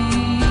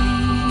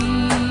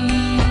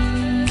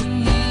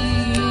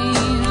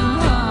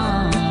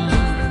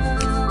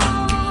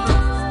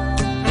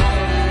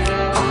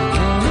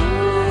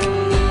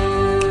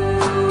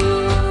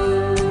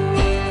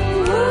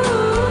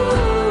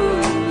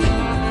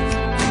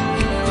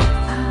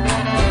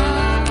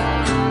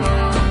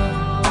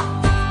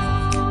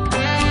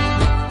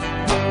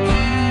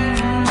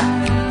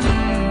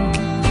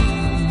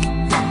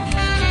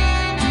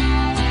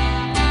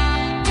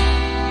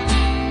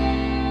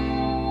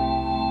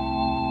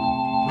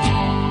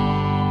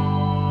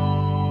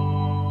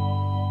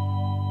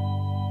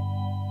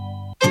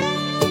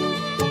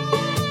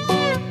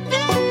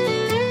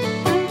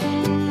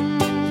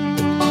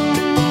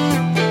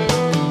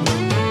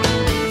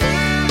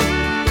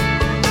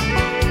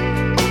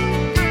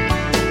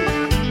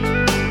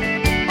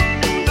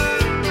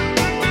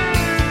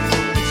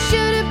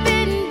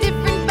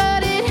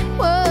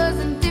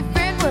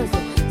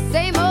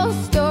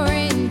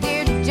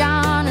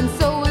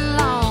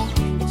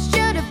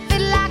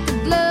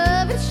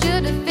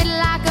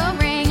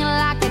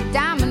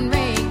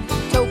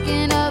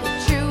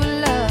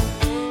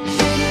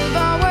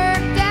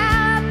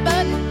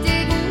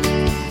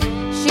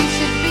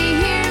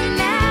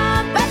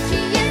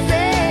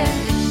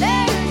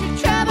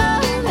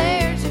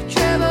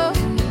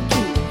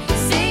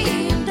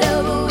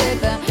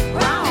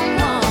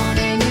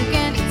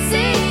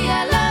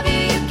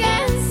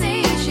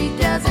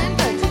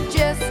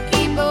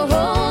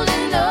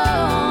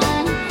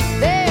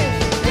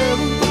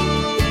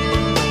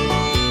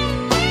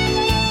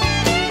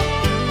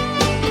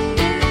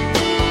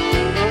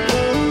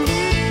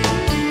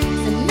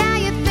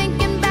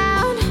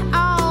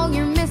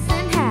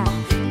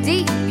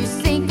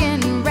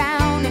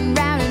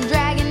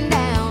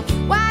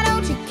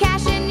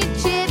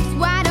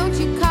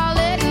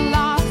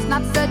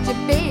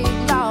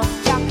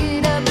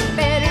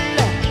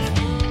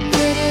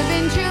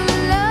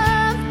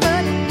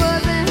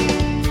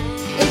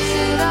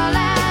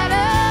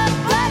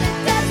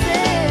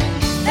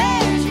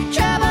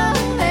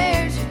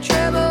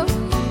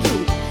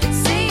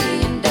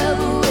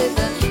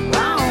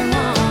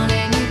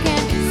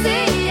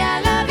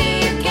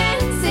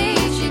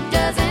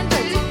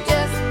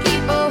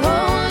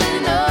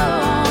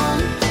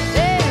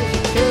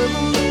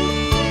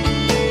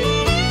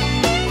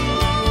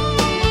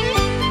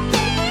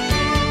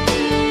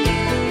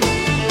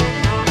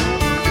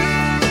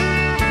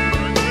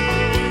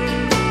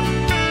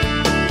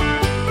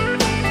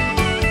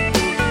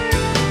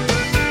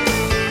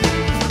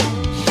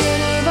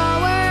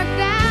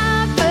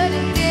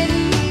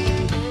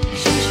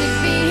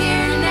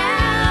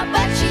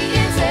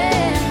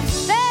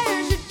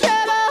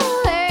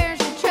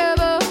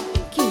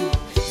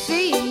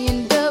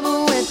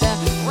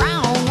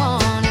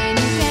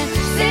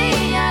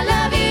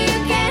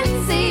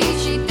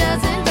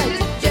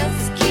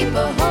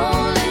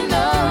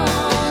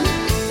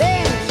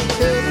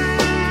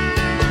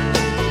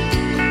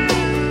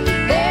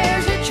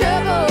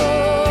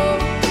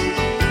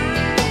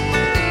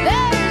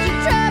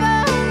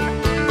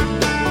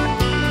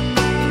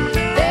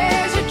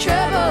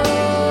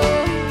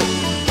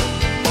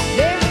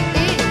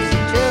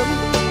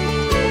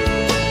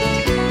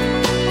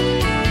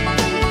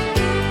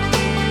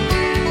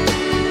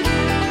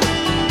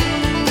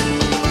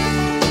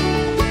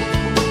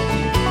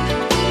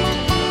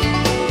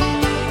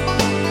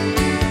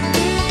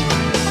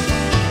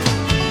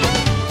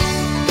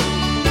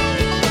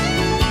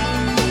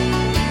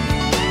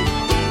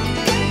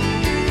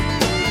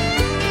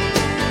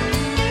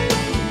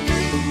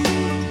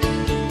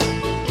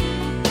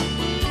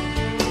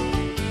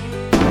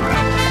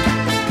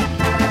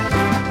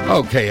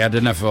 Okay, had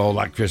enough of all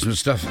that Christmas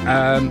stuff.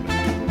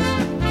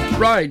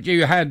 Right,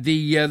 you had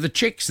the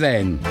Chicks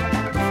then.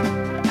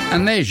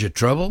 And there's your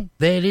trouble.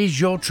 There is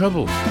your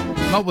trouble.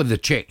 Not with the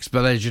Chicks,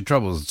 but there's your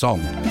trouble, the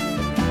song.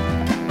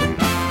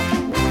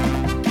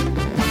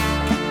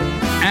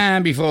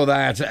 And before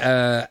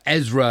that,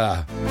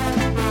 Ezra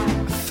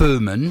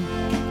Furman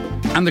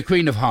and the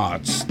Queen of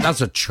Hearts.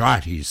 That's a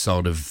charty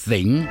sort of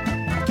thing.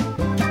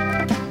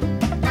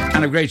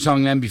 And a great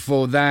song then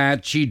before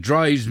that, She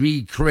Drives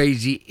Me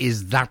Crazy.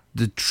 Is That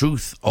the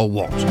Truth or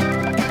What?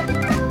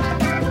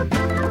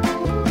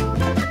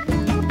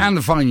 And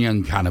the Fine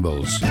Young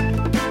Cannibals.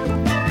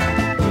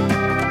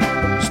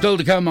 Still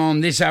to come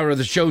on this hour of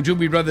the show,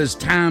 Doobie Brothers,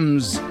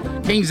 Tams,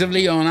 Kings of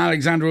Leon,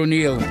 Alexander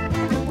O'Neill,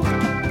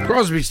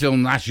 Crosby, Still,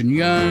 Nash and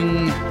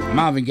Young,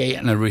 Marvin Gaye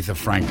and Aretha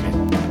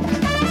Franklin.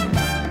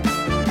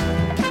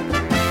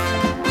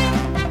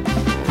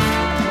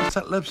 What's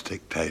that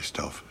lipstick taste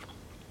of?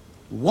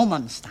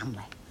 Woman,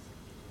 Stanley.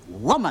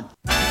 Woman.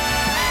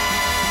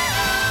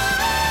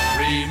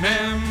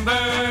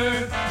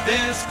 Remember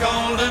this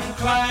golden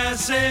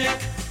classic.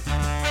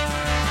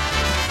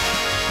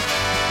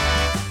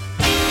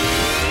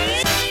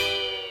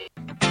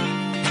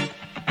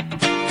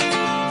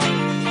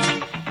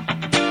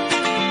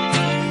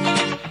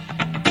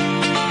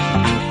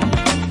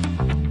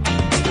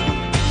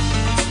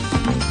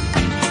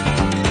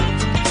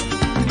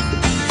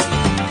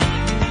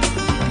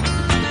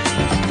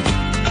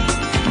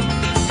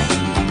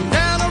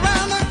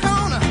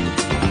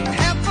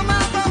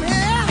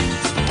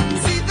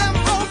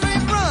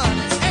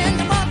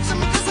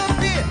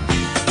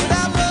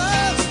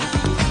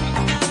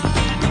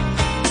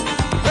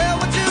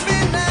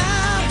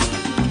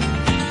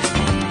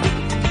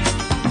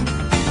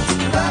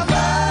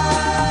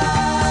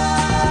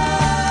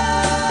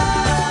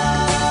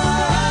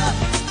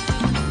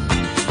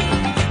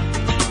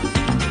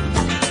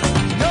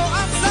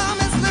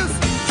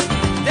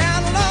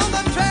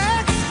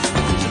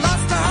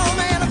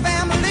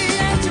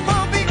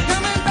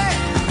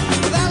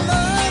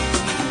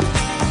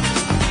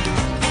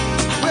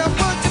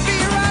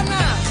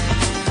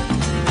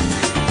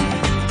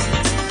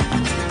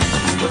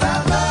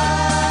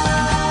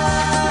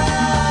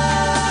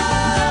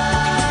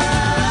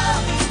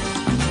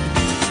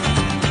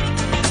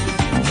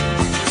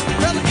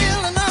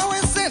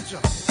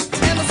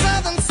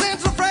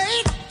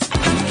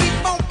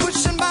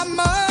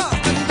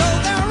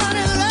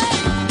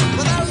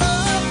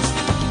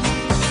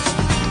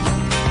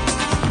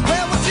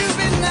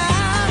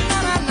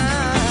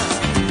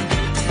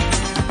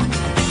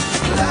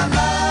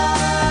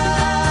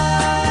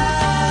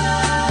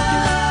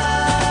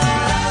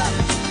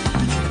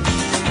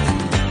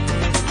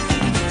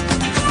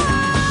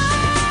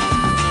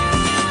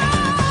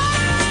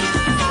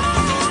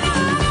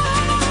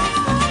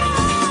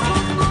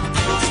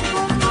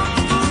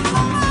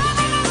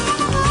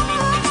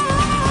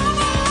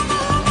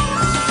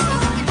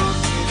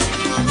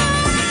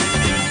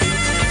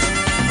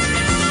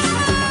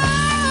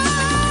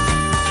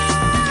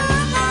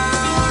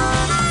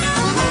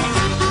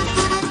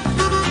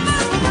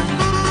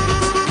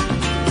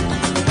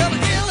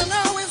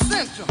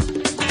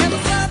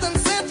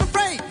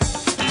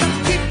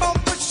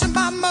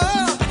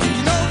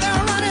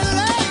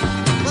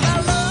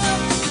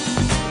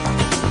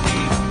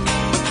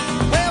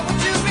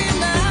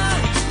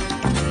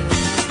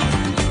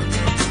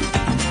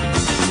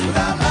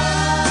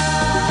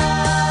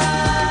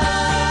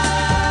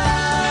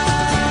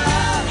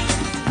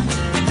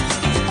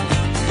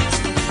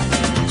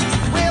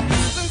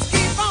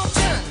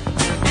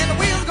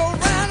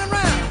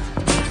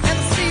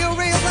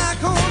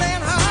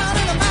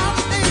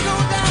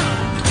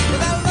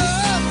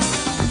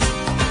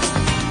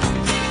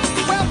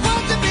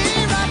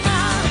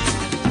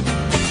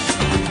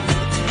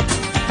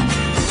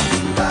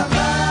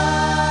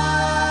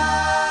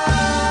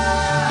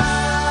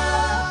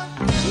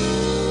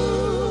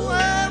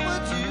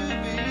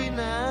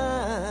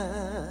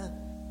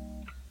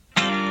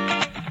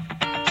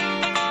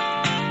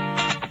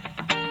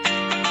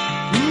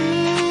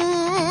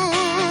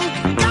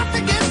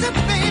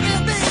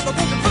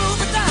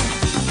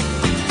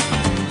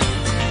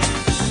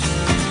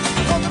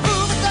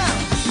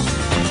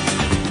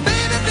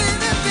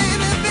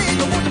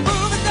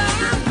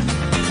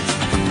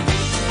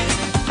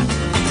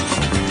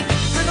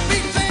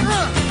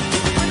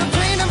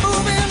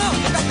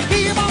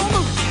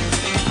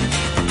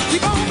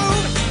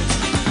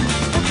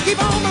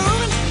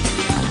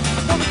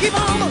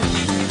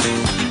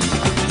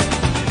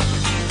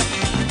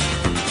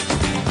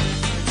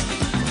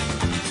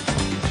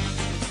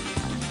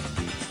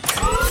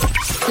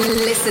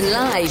 Listen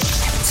live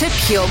to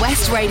Pure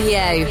West Radio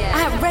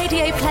at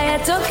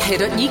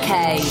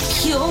radioplayer.co.uk.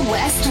 Pure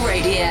West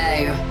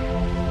Radio.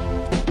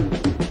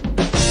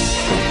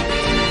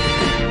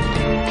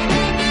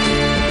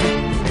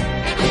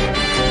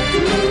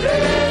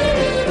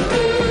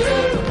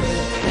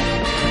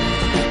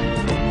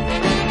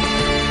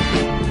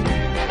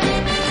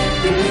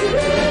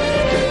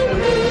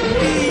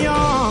 Be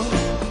young,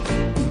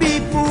 be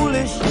foolish.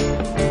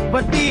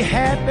 be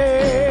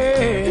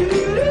happy.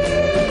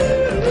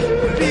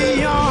 Be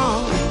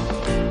young,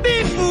 be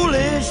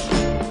foolish,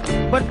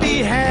 but be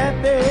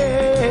happy.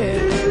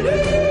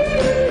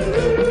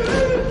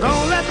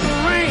 Don't let the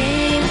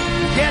rain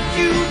get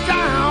you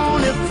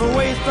down, it's a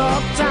waste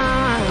of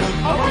time.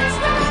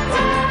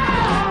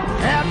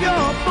 Have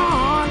your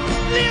fun,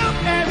 live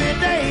every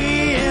day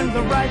in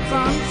the bright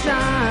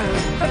sunshine.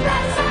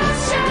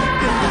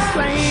 It's the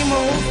same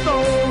old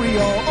story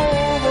all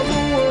over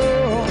the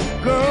world.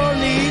 Girl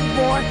needs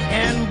boy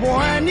and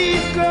boy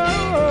needs girl.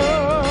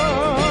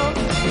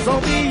 So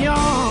be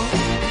young,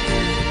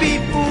 be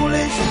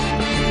foolish,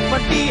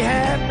 but be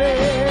happy.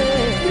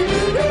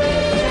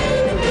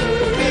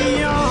 Be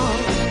young,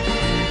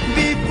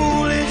 be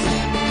foolish,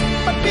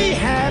 but be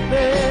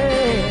happy.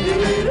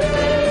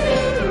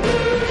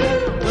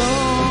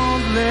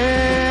 Don't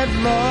let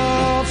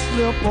love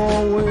slip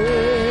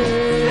away.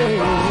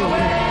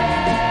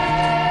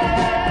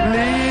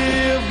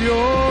 Live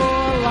your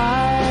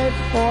life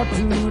for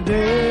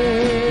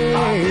today.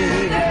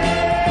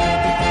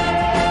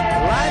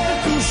 Life is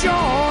too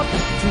short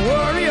to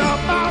worry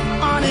about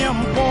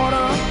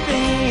unimportant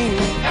things.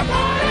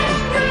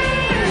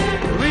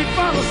 Reach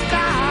for the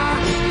sky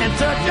and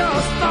touch your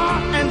star,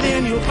 and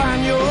then you'll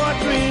find your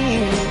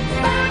dream.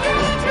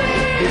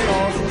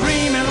 Because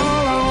dreaming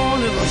alone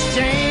is a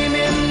shame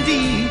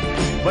indeed.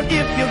 But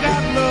if you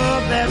got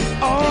love, that's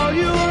all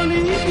you'll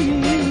need.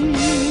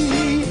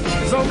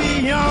 So be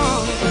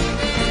young,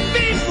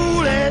 be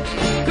foolish,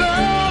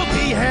 girl,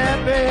 be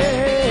happy.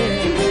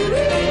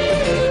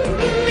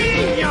 Be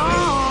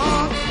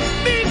young,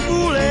 be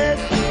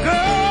foolish,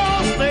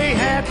 girl, stay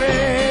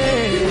happy.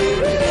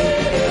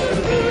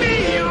 Be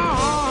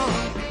young.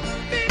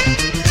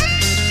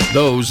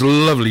 Those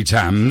lovely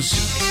Tams.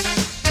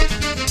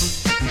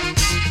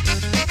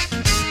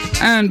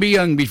 And be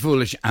young, be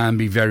foolish, and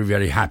be very,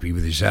 very happy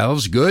with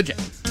yourselves. Good.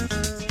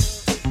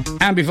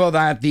 And before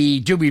that,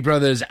 the Doobie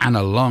Brothers and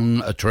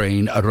Along a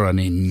Train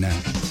Running.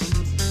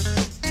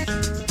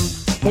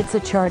 It's a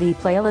charty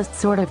playlist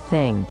sort of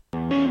thing.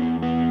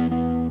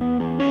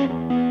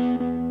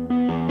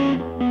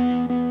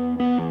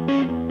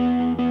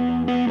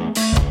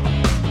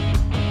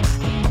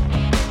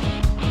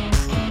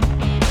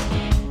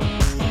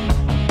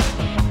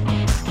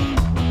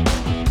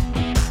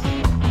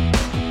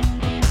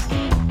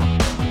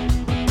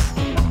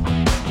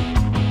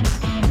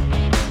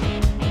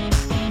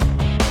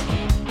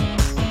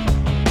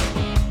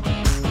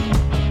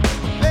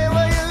 Lay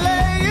where you're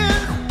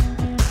laying,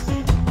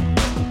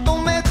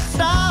 don't make a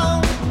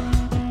sound.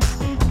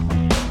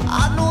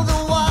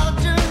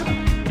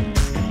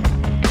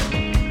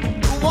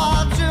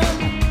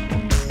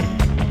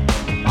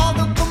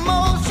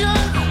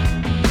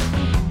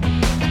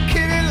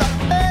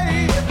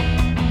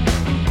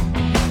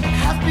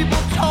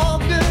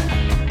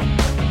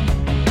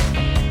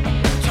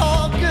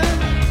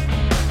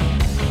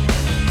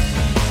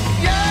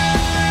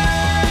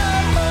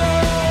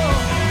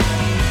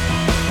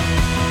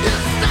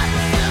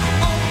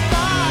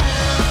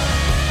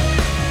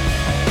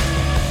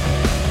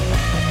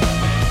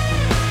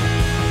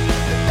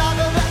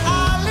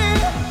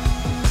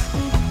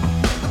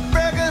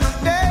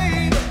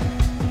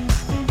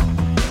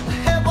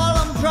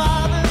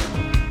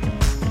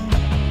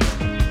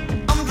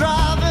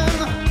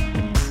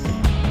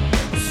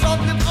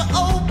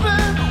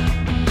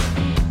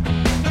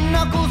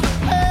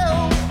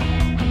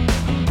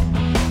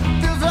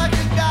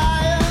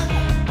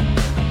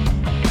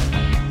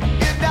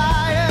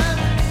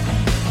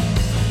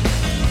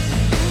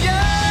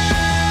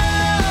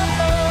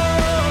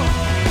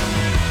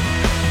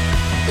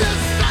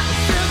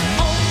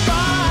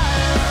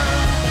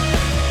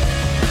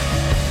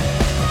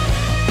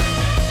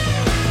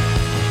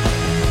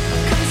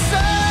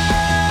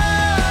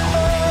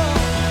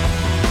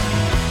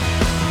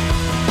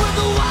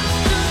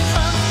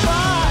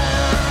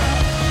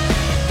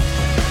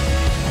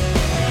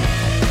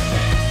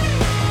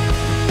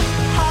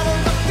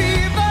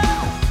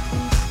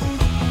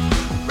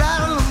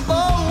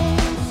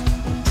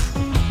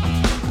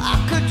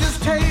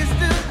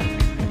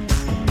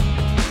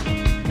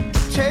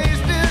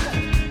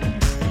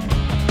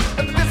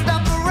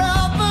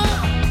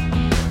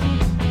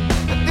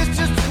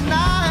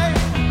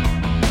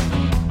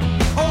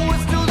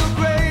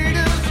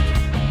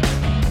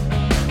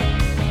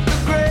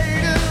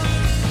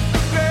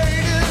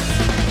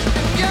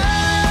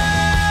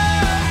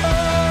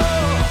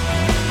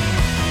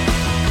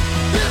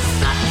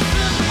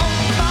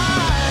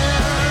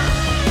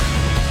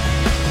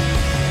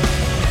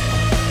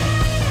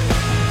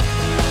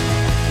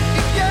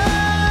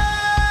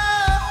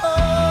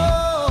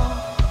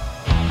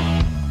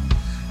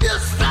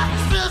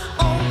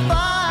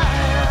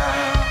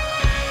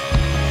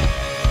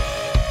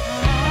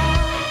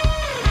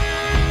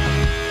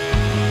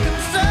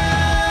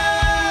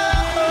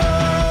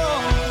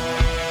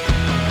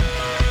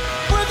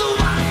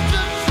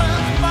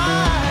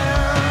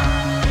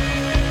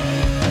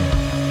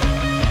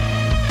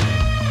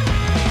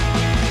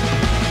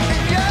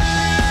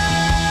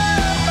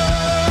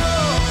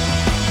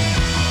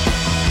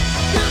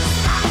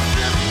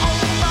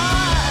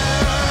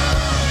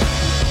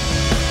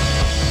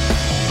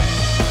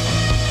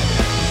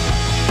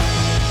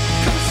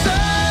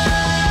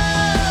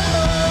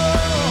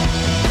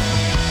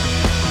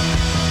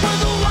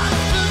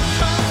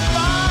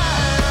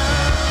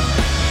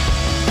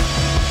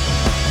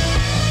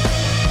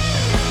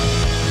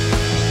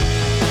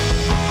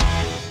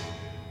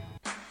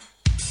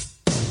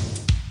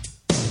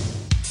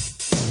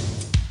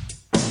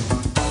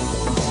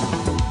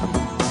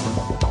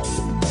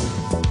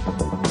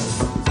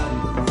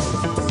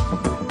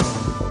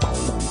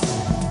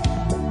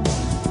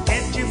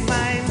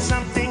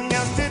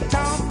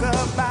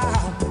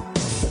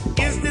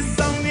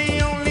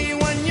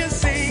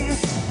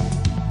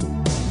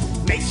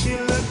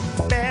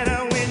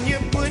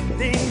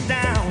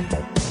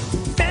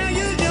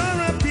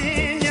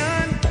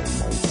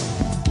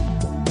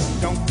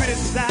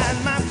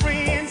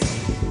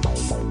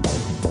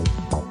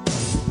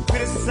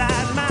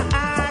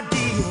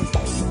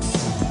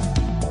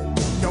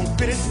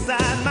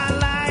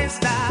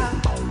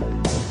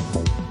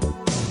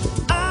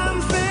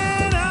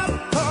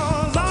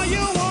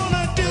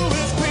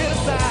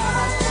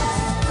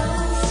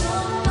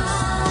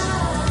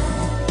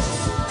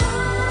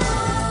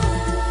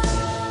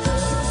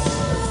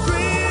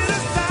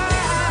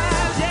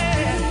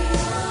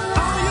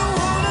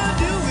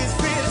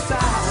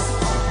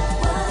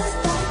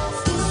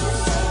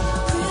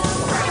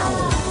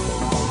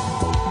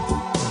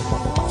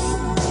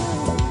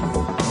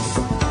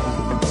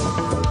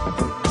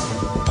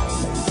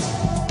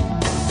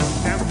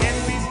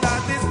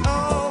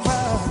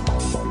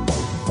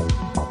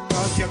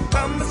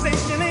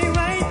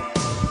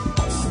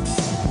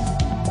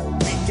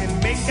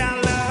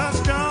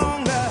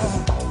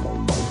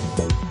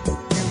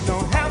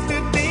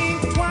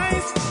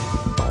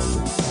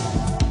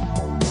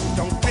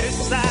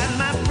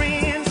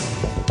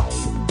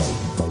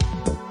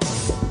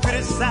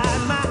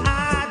 criticize my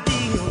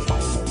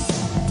ideals.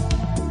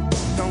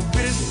 Don't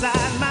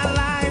criticize my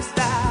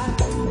lifestyle.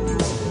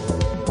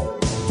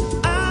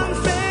 I'm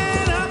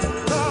fed up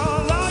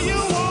 'cause all you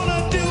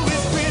wanna do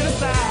is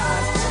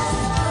criticize.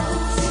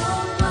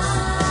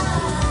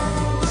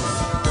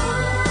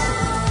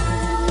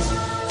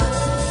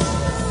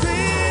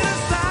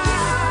 Criticize,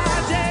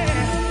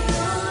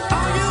 yeah.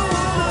 All you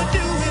wanna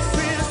do is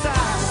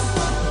criticize.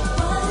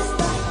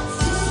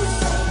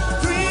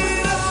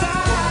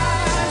 Criticize,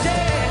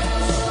 yeah.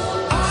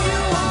 All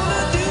you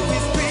wanna do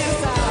is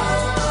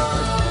criticize.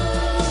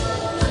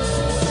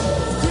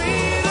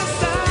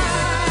 Criticize,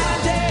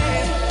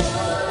 yeah.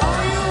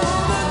 All you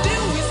wanna do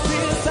is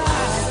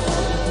criticize.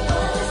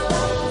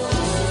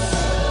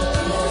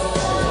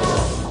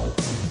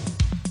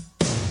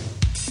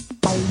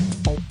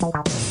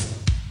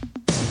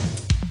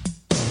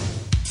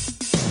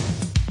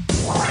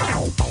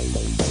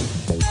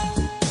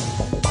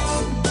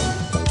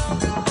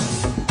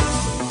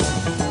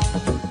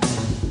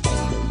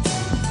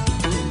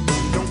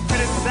 Don't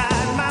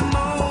criticize my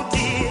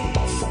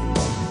motives.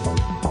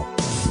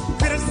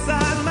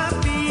 Criticize my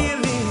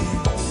feelings.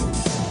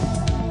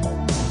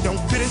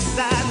 Don't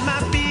criticize my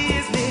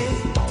business.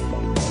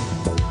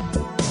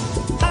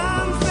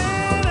 I'm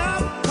fed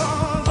up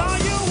 'cause all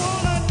you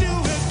wanna do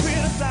is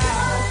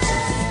criticize.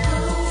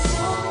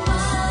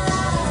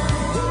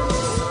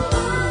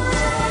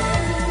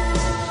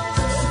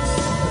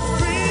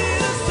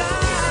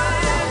 Criticize,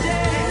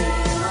 yeah.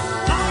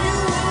 All you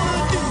wanna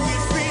do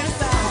is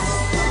criticize.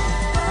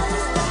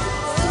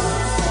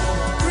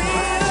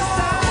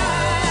 Criticize,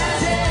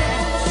 yeah.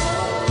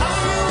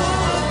 All you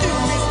wanna do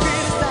is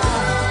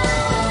criticize.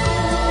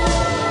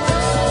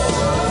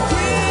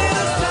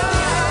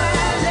 Criticize,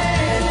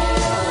 yeah.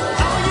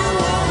 All you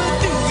wanna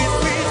do is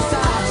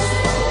criticize.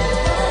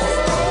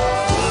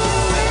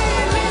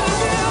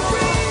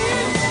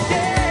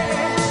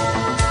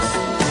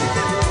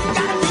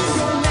 Gotta be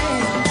your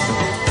man.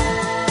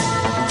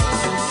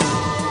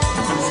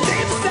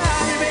 Stay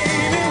beside me,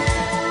 baby.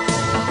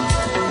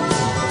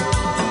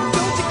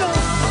 Don't you go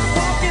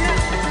walking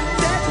out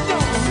that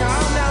door. No,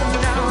 no,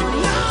 no,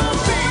 no,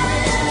 baby.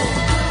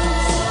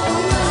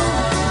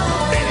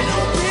 Baby,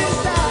 don't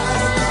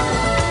criticize.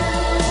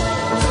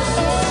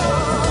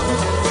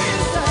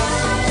 Criticize.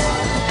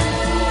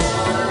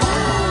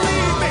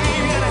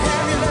 Baby, gotta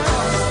have your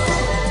love.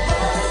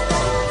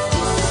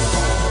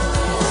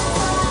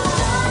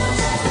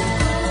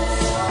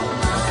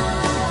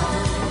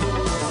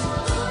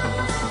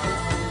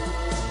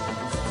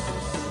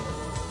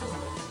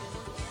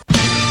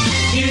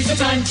 Here's the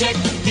time check.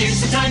 Here's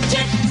the time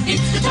check.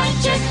 It's the time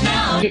check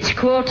now. It's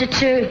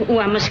 1:45. Oh,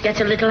 I must get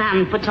a little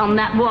hand put on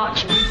that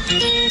watch.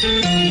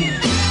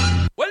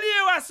 Well,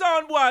 you are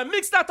sound boy.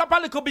 Mix that up a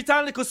little bit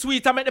and little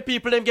sweet and make the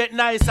people them get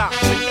nicer.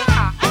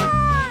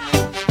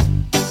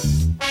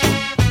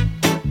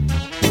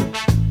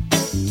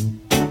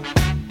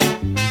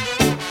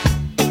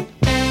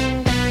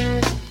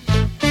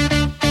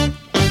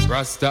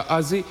 Rasta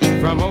Ozzy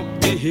from up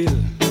the hill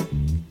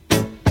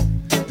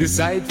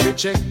decide to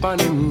check on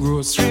him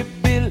grocery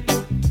bill.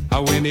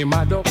 And when him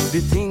add up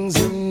the things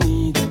him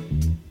need,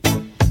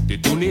 the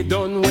tune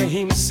done when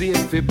him save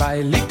fi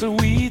buy little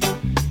weed.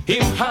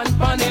 Him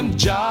hand on him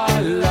jaw,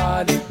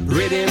 Lord,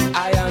 read him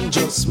eye and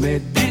just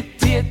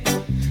meditate.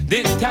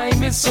 The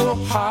time is so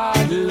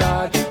hard,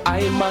 Lord,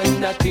 I man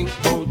nothing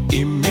but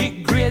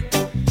immigrate.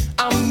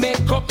 I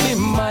make up my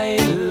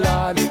mind,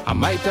 Lord, I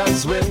might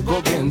as well go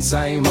against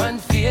Simon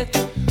Fate.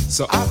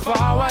 So I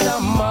forward a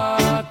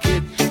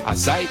market, I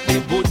sight the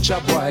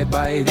butcher boy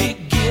by the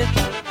gate.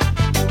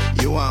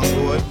 You want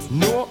goat?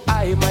 No,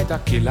 I might a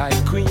kill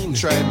like queen.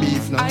 Try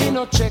beef now. I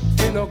no check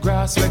for no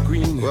grass where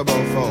green. What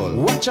about fowl?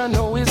 What you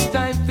know is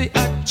time for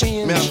a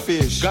change. Me and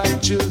fish.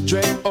 Got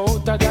children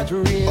out of that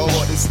range. Oh,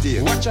 what the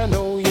steak? What you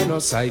know, you know,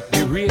 sight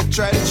the rate.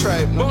 Try the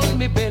tribe now. Burn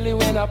me belly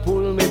when I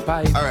pull me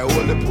pipe. Alright,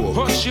 hold the pork.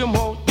 Hush your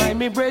mouth by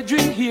me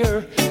brethren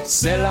here.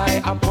 Sell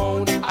I a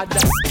pound a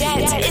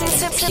Get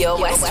into Pure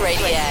West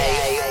Radio.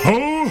 Ho,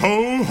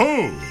 ho,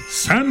 ho!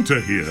 Santa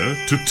here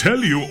to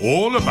tell you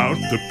all about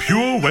the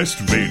Pure West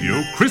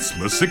Radio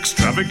Christmas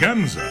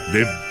Extravaganza,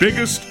 their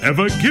biggest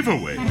ever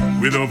giveaway,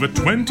 with over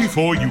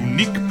 24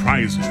 unique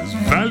prizes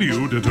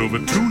valued at over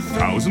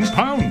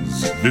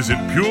 £2,000. Visit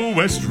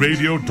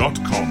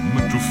purewestradio.com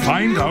to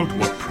find out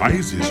what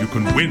prizes you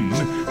can win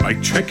by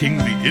checking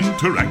the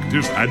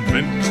interactive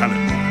advent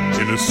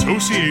calendar in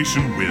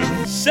association with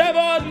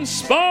Seven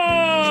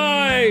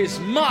Spies,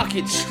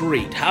 Market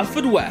Street,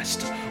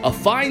 Haverfordwest. A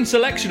fine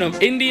selection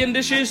of Indian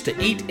dishes to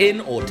eat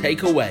in or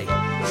take away.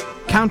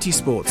 County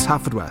Sports,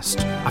 Haverfordwest,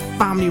 a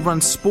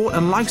family-run sport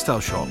and lifestyle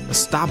shop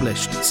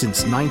established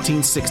since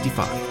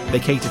 1965. They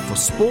cater for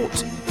sport,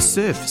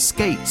 surf,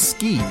 skate,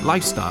 ski,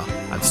 lifestyle,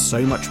 and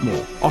so much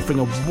more, offering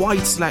a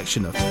wide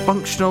selection of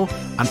functional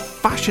and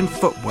fashion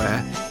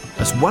footwear,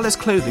 as well as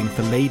clothing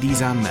for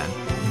ladies and men.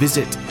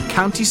 Visit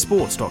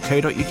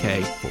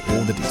countysports.co.uk for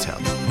all the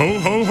details. Ho,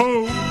 ho,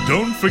 ho!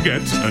 Don't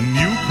forget, a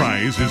new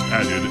prize is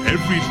added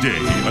every day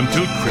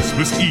until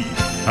Christmas Eve.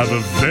 have a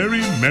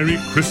very Merry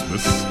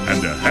Christmas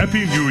and a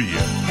Happy New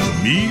Year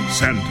from me,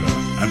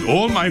 Santa, and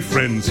all my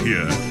friends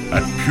here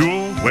at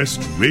Pure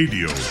West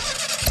Radio.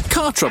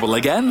 Car trouble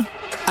again?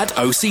 At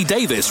OC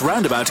Davis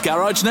Roundabout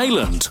Garage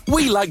Neyland,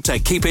 we like to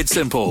keep it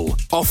simple,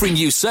 offering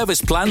you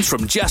service plans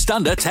from just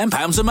under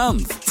 £10 a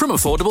month, from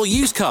affordable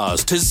used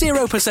cars to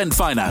 0%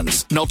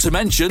 finance, not to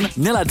mention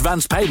nil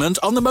advance payment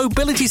on the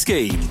mobility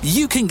scheme.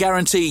 You can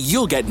guarantee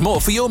you'll get more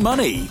for your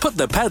money. Put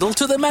the pedal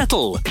to the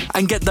metal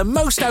and get the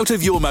most out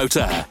of your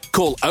motor.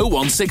 Call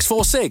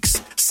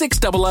 01646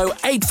 600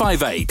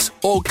 858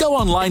 or go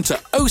online to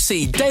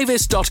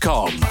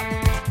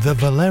ocdavis.com. The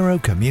Valero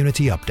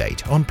Community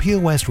Update on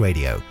Pure West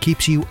Radio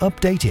keeps you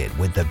updated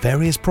with the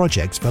various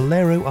projects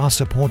Valero are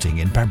supporting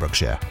in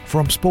Pembrokeshire,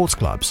 from sports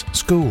clubs,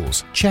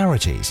 schools,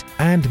 charities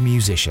and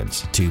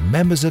musicians to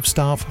members of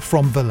staff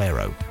from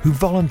Valero who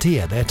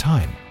volunteer their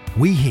time.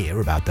 We hear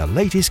about the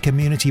latest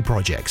community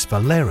projects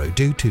Valero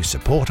do to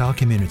support our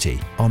community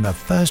on the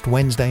first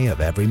Wednesday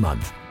of every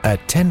month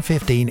at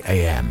 10:15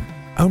 a.m.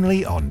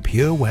 only on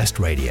Pure West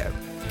Radio.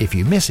 If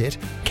you miss it,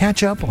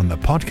 catch up on the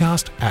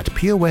podcast at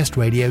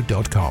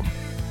purewestradio.com.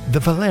 The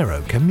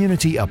Valero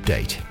Community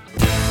Update.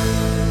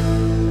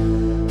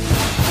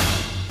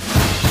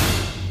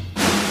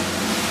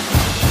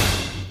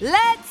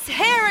 Let's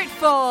hear it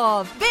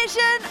for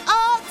Vision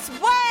Arts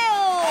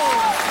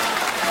Wales!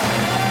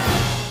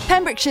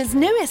 Pembrokeshire's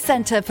newest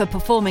centre for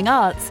performing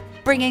arts,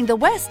 bringing the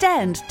West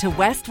End to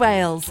West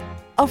Wales.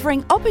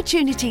 Offering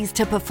opportunities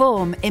to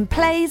perform in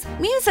plays,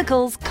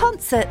 musicals,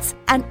 concerts,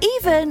 and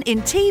even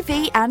in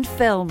TV and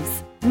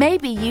films.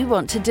 Maybe you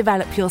want to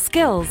develop your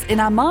skills in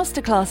our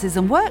masterclasses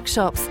and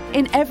workshops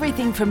in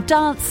everything from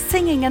dance,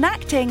 singing and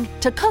acting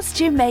to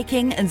costume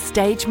making and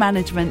stage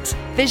management.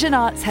 Vision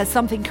Arts has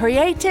something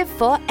creative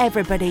for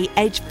everybody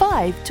aged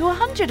 5 to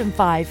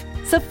 105.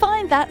 So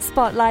find that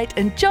spotlight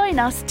and join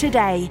us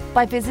today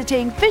by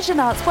visiting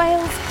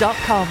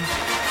visionartswales.com.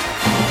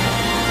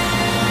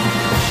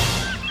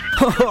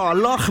 Oh,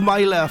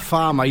 Lochmeyler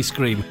Farm Ice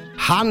Cream.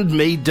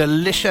 Handmade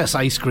delicious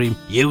ice cream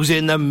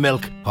using the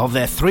milk of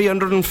their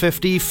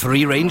 350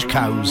 free-range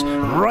cows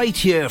right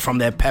here from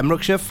their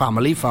Pembrokeshire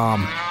family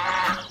farm.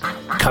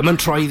 Come and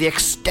try the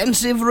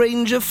extensive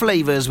range of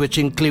flavours which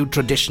include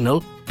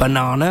traditional,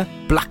 banana,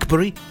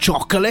 blackberry,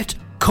 chocolate,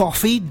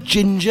 coffee,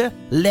 ginger,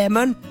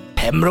 lemon,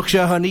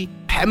 Pembrokeshire honey,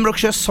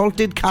 Pembrokeshire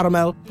salted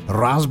caramel,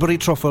 raspberry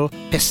truffle,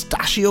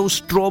 pistachio,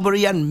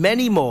 strawberry and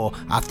many more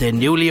at their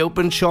newly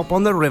opened shop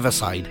on the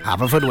Riverside,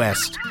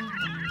 Haverfordwest.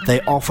 They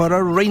offer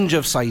a range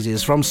of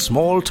sizes from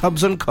small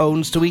tubs and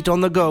cones to eat on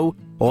the go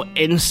or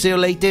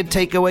insulated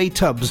takeaway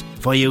tubs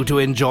for you to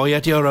enjoy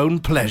at your own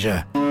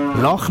pleasure.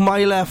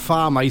 Lochmeyler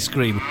Farm Ice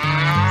Cream.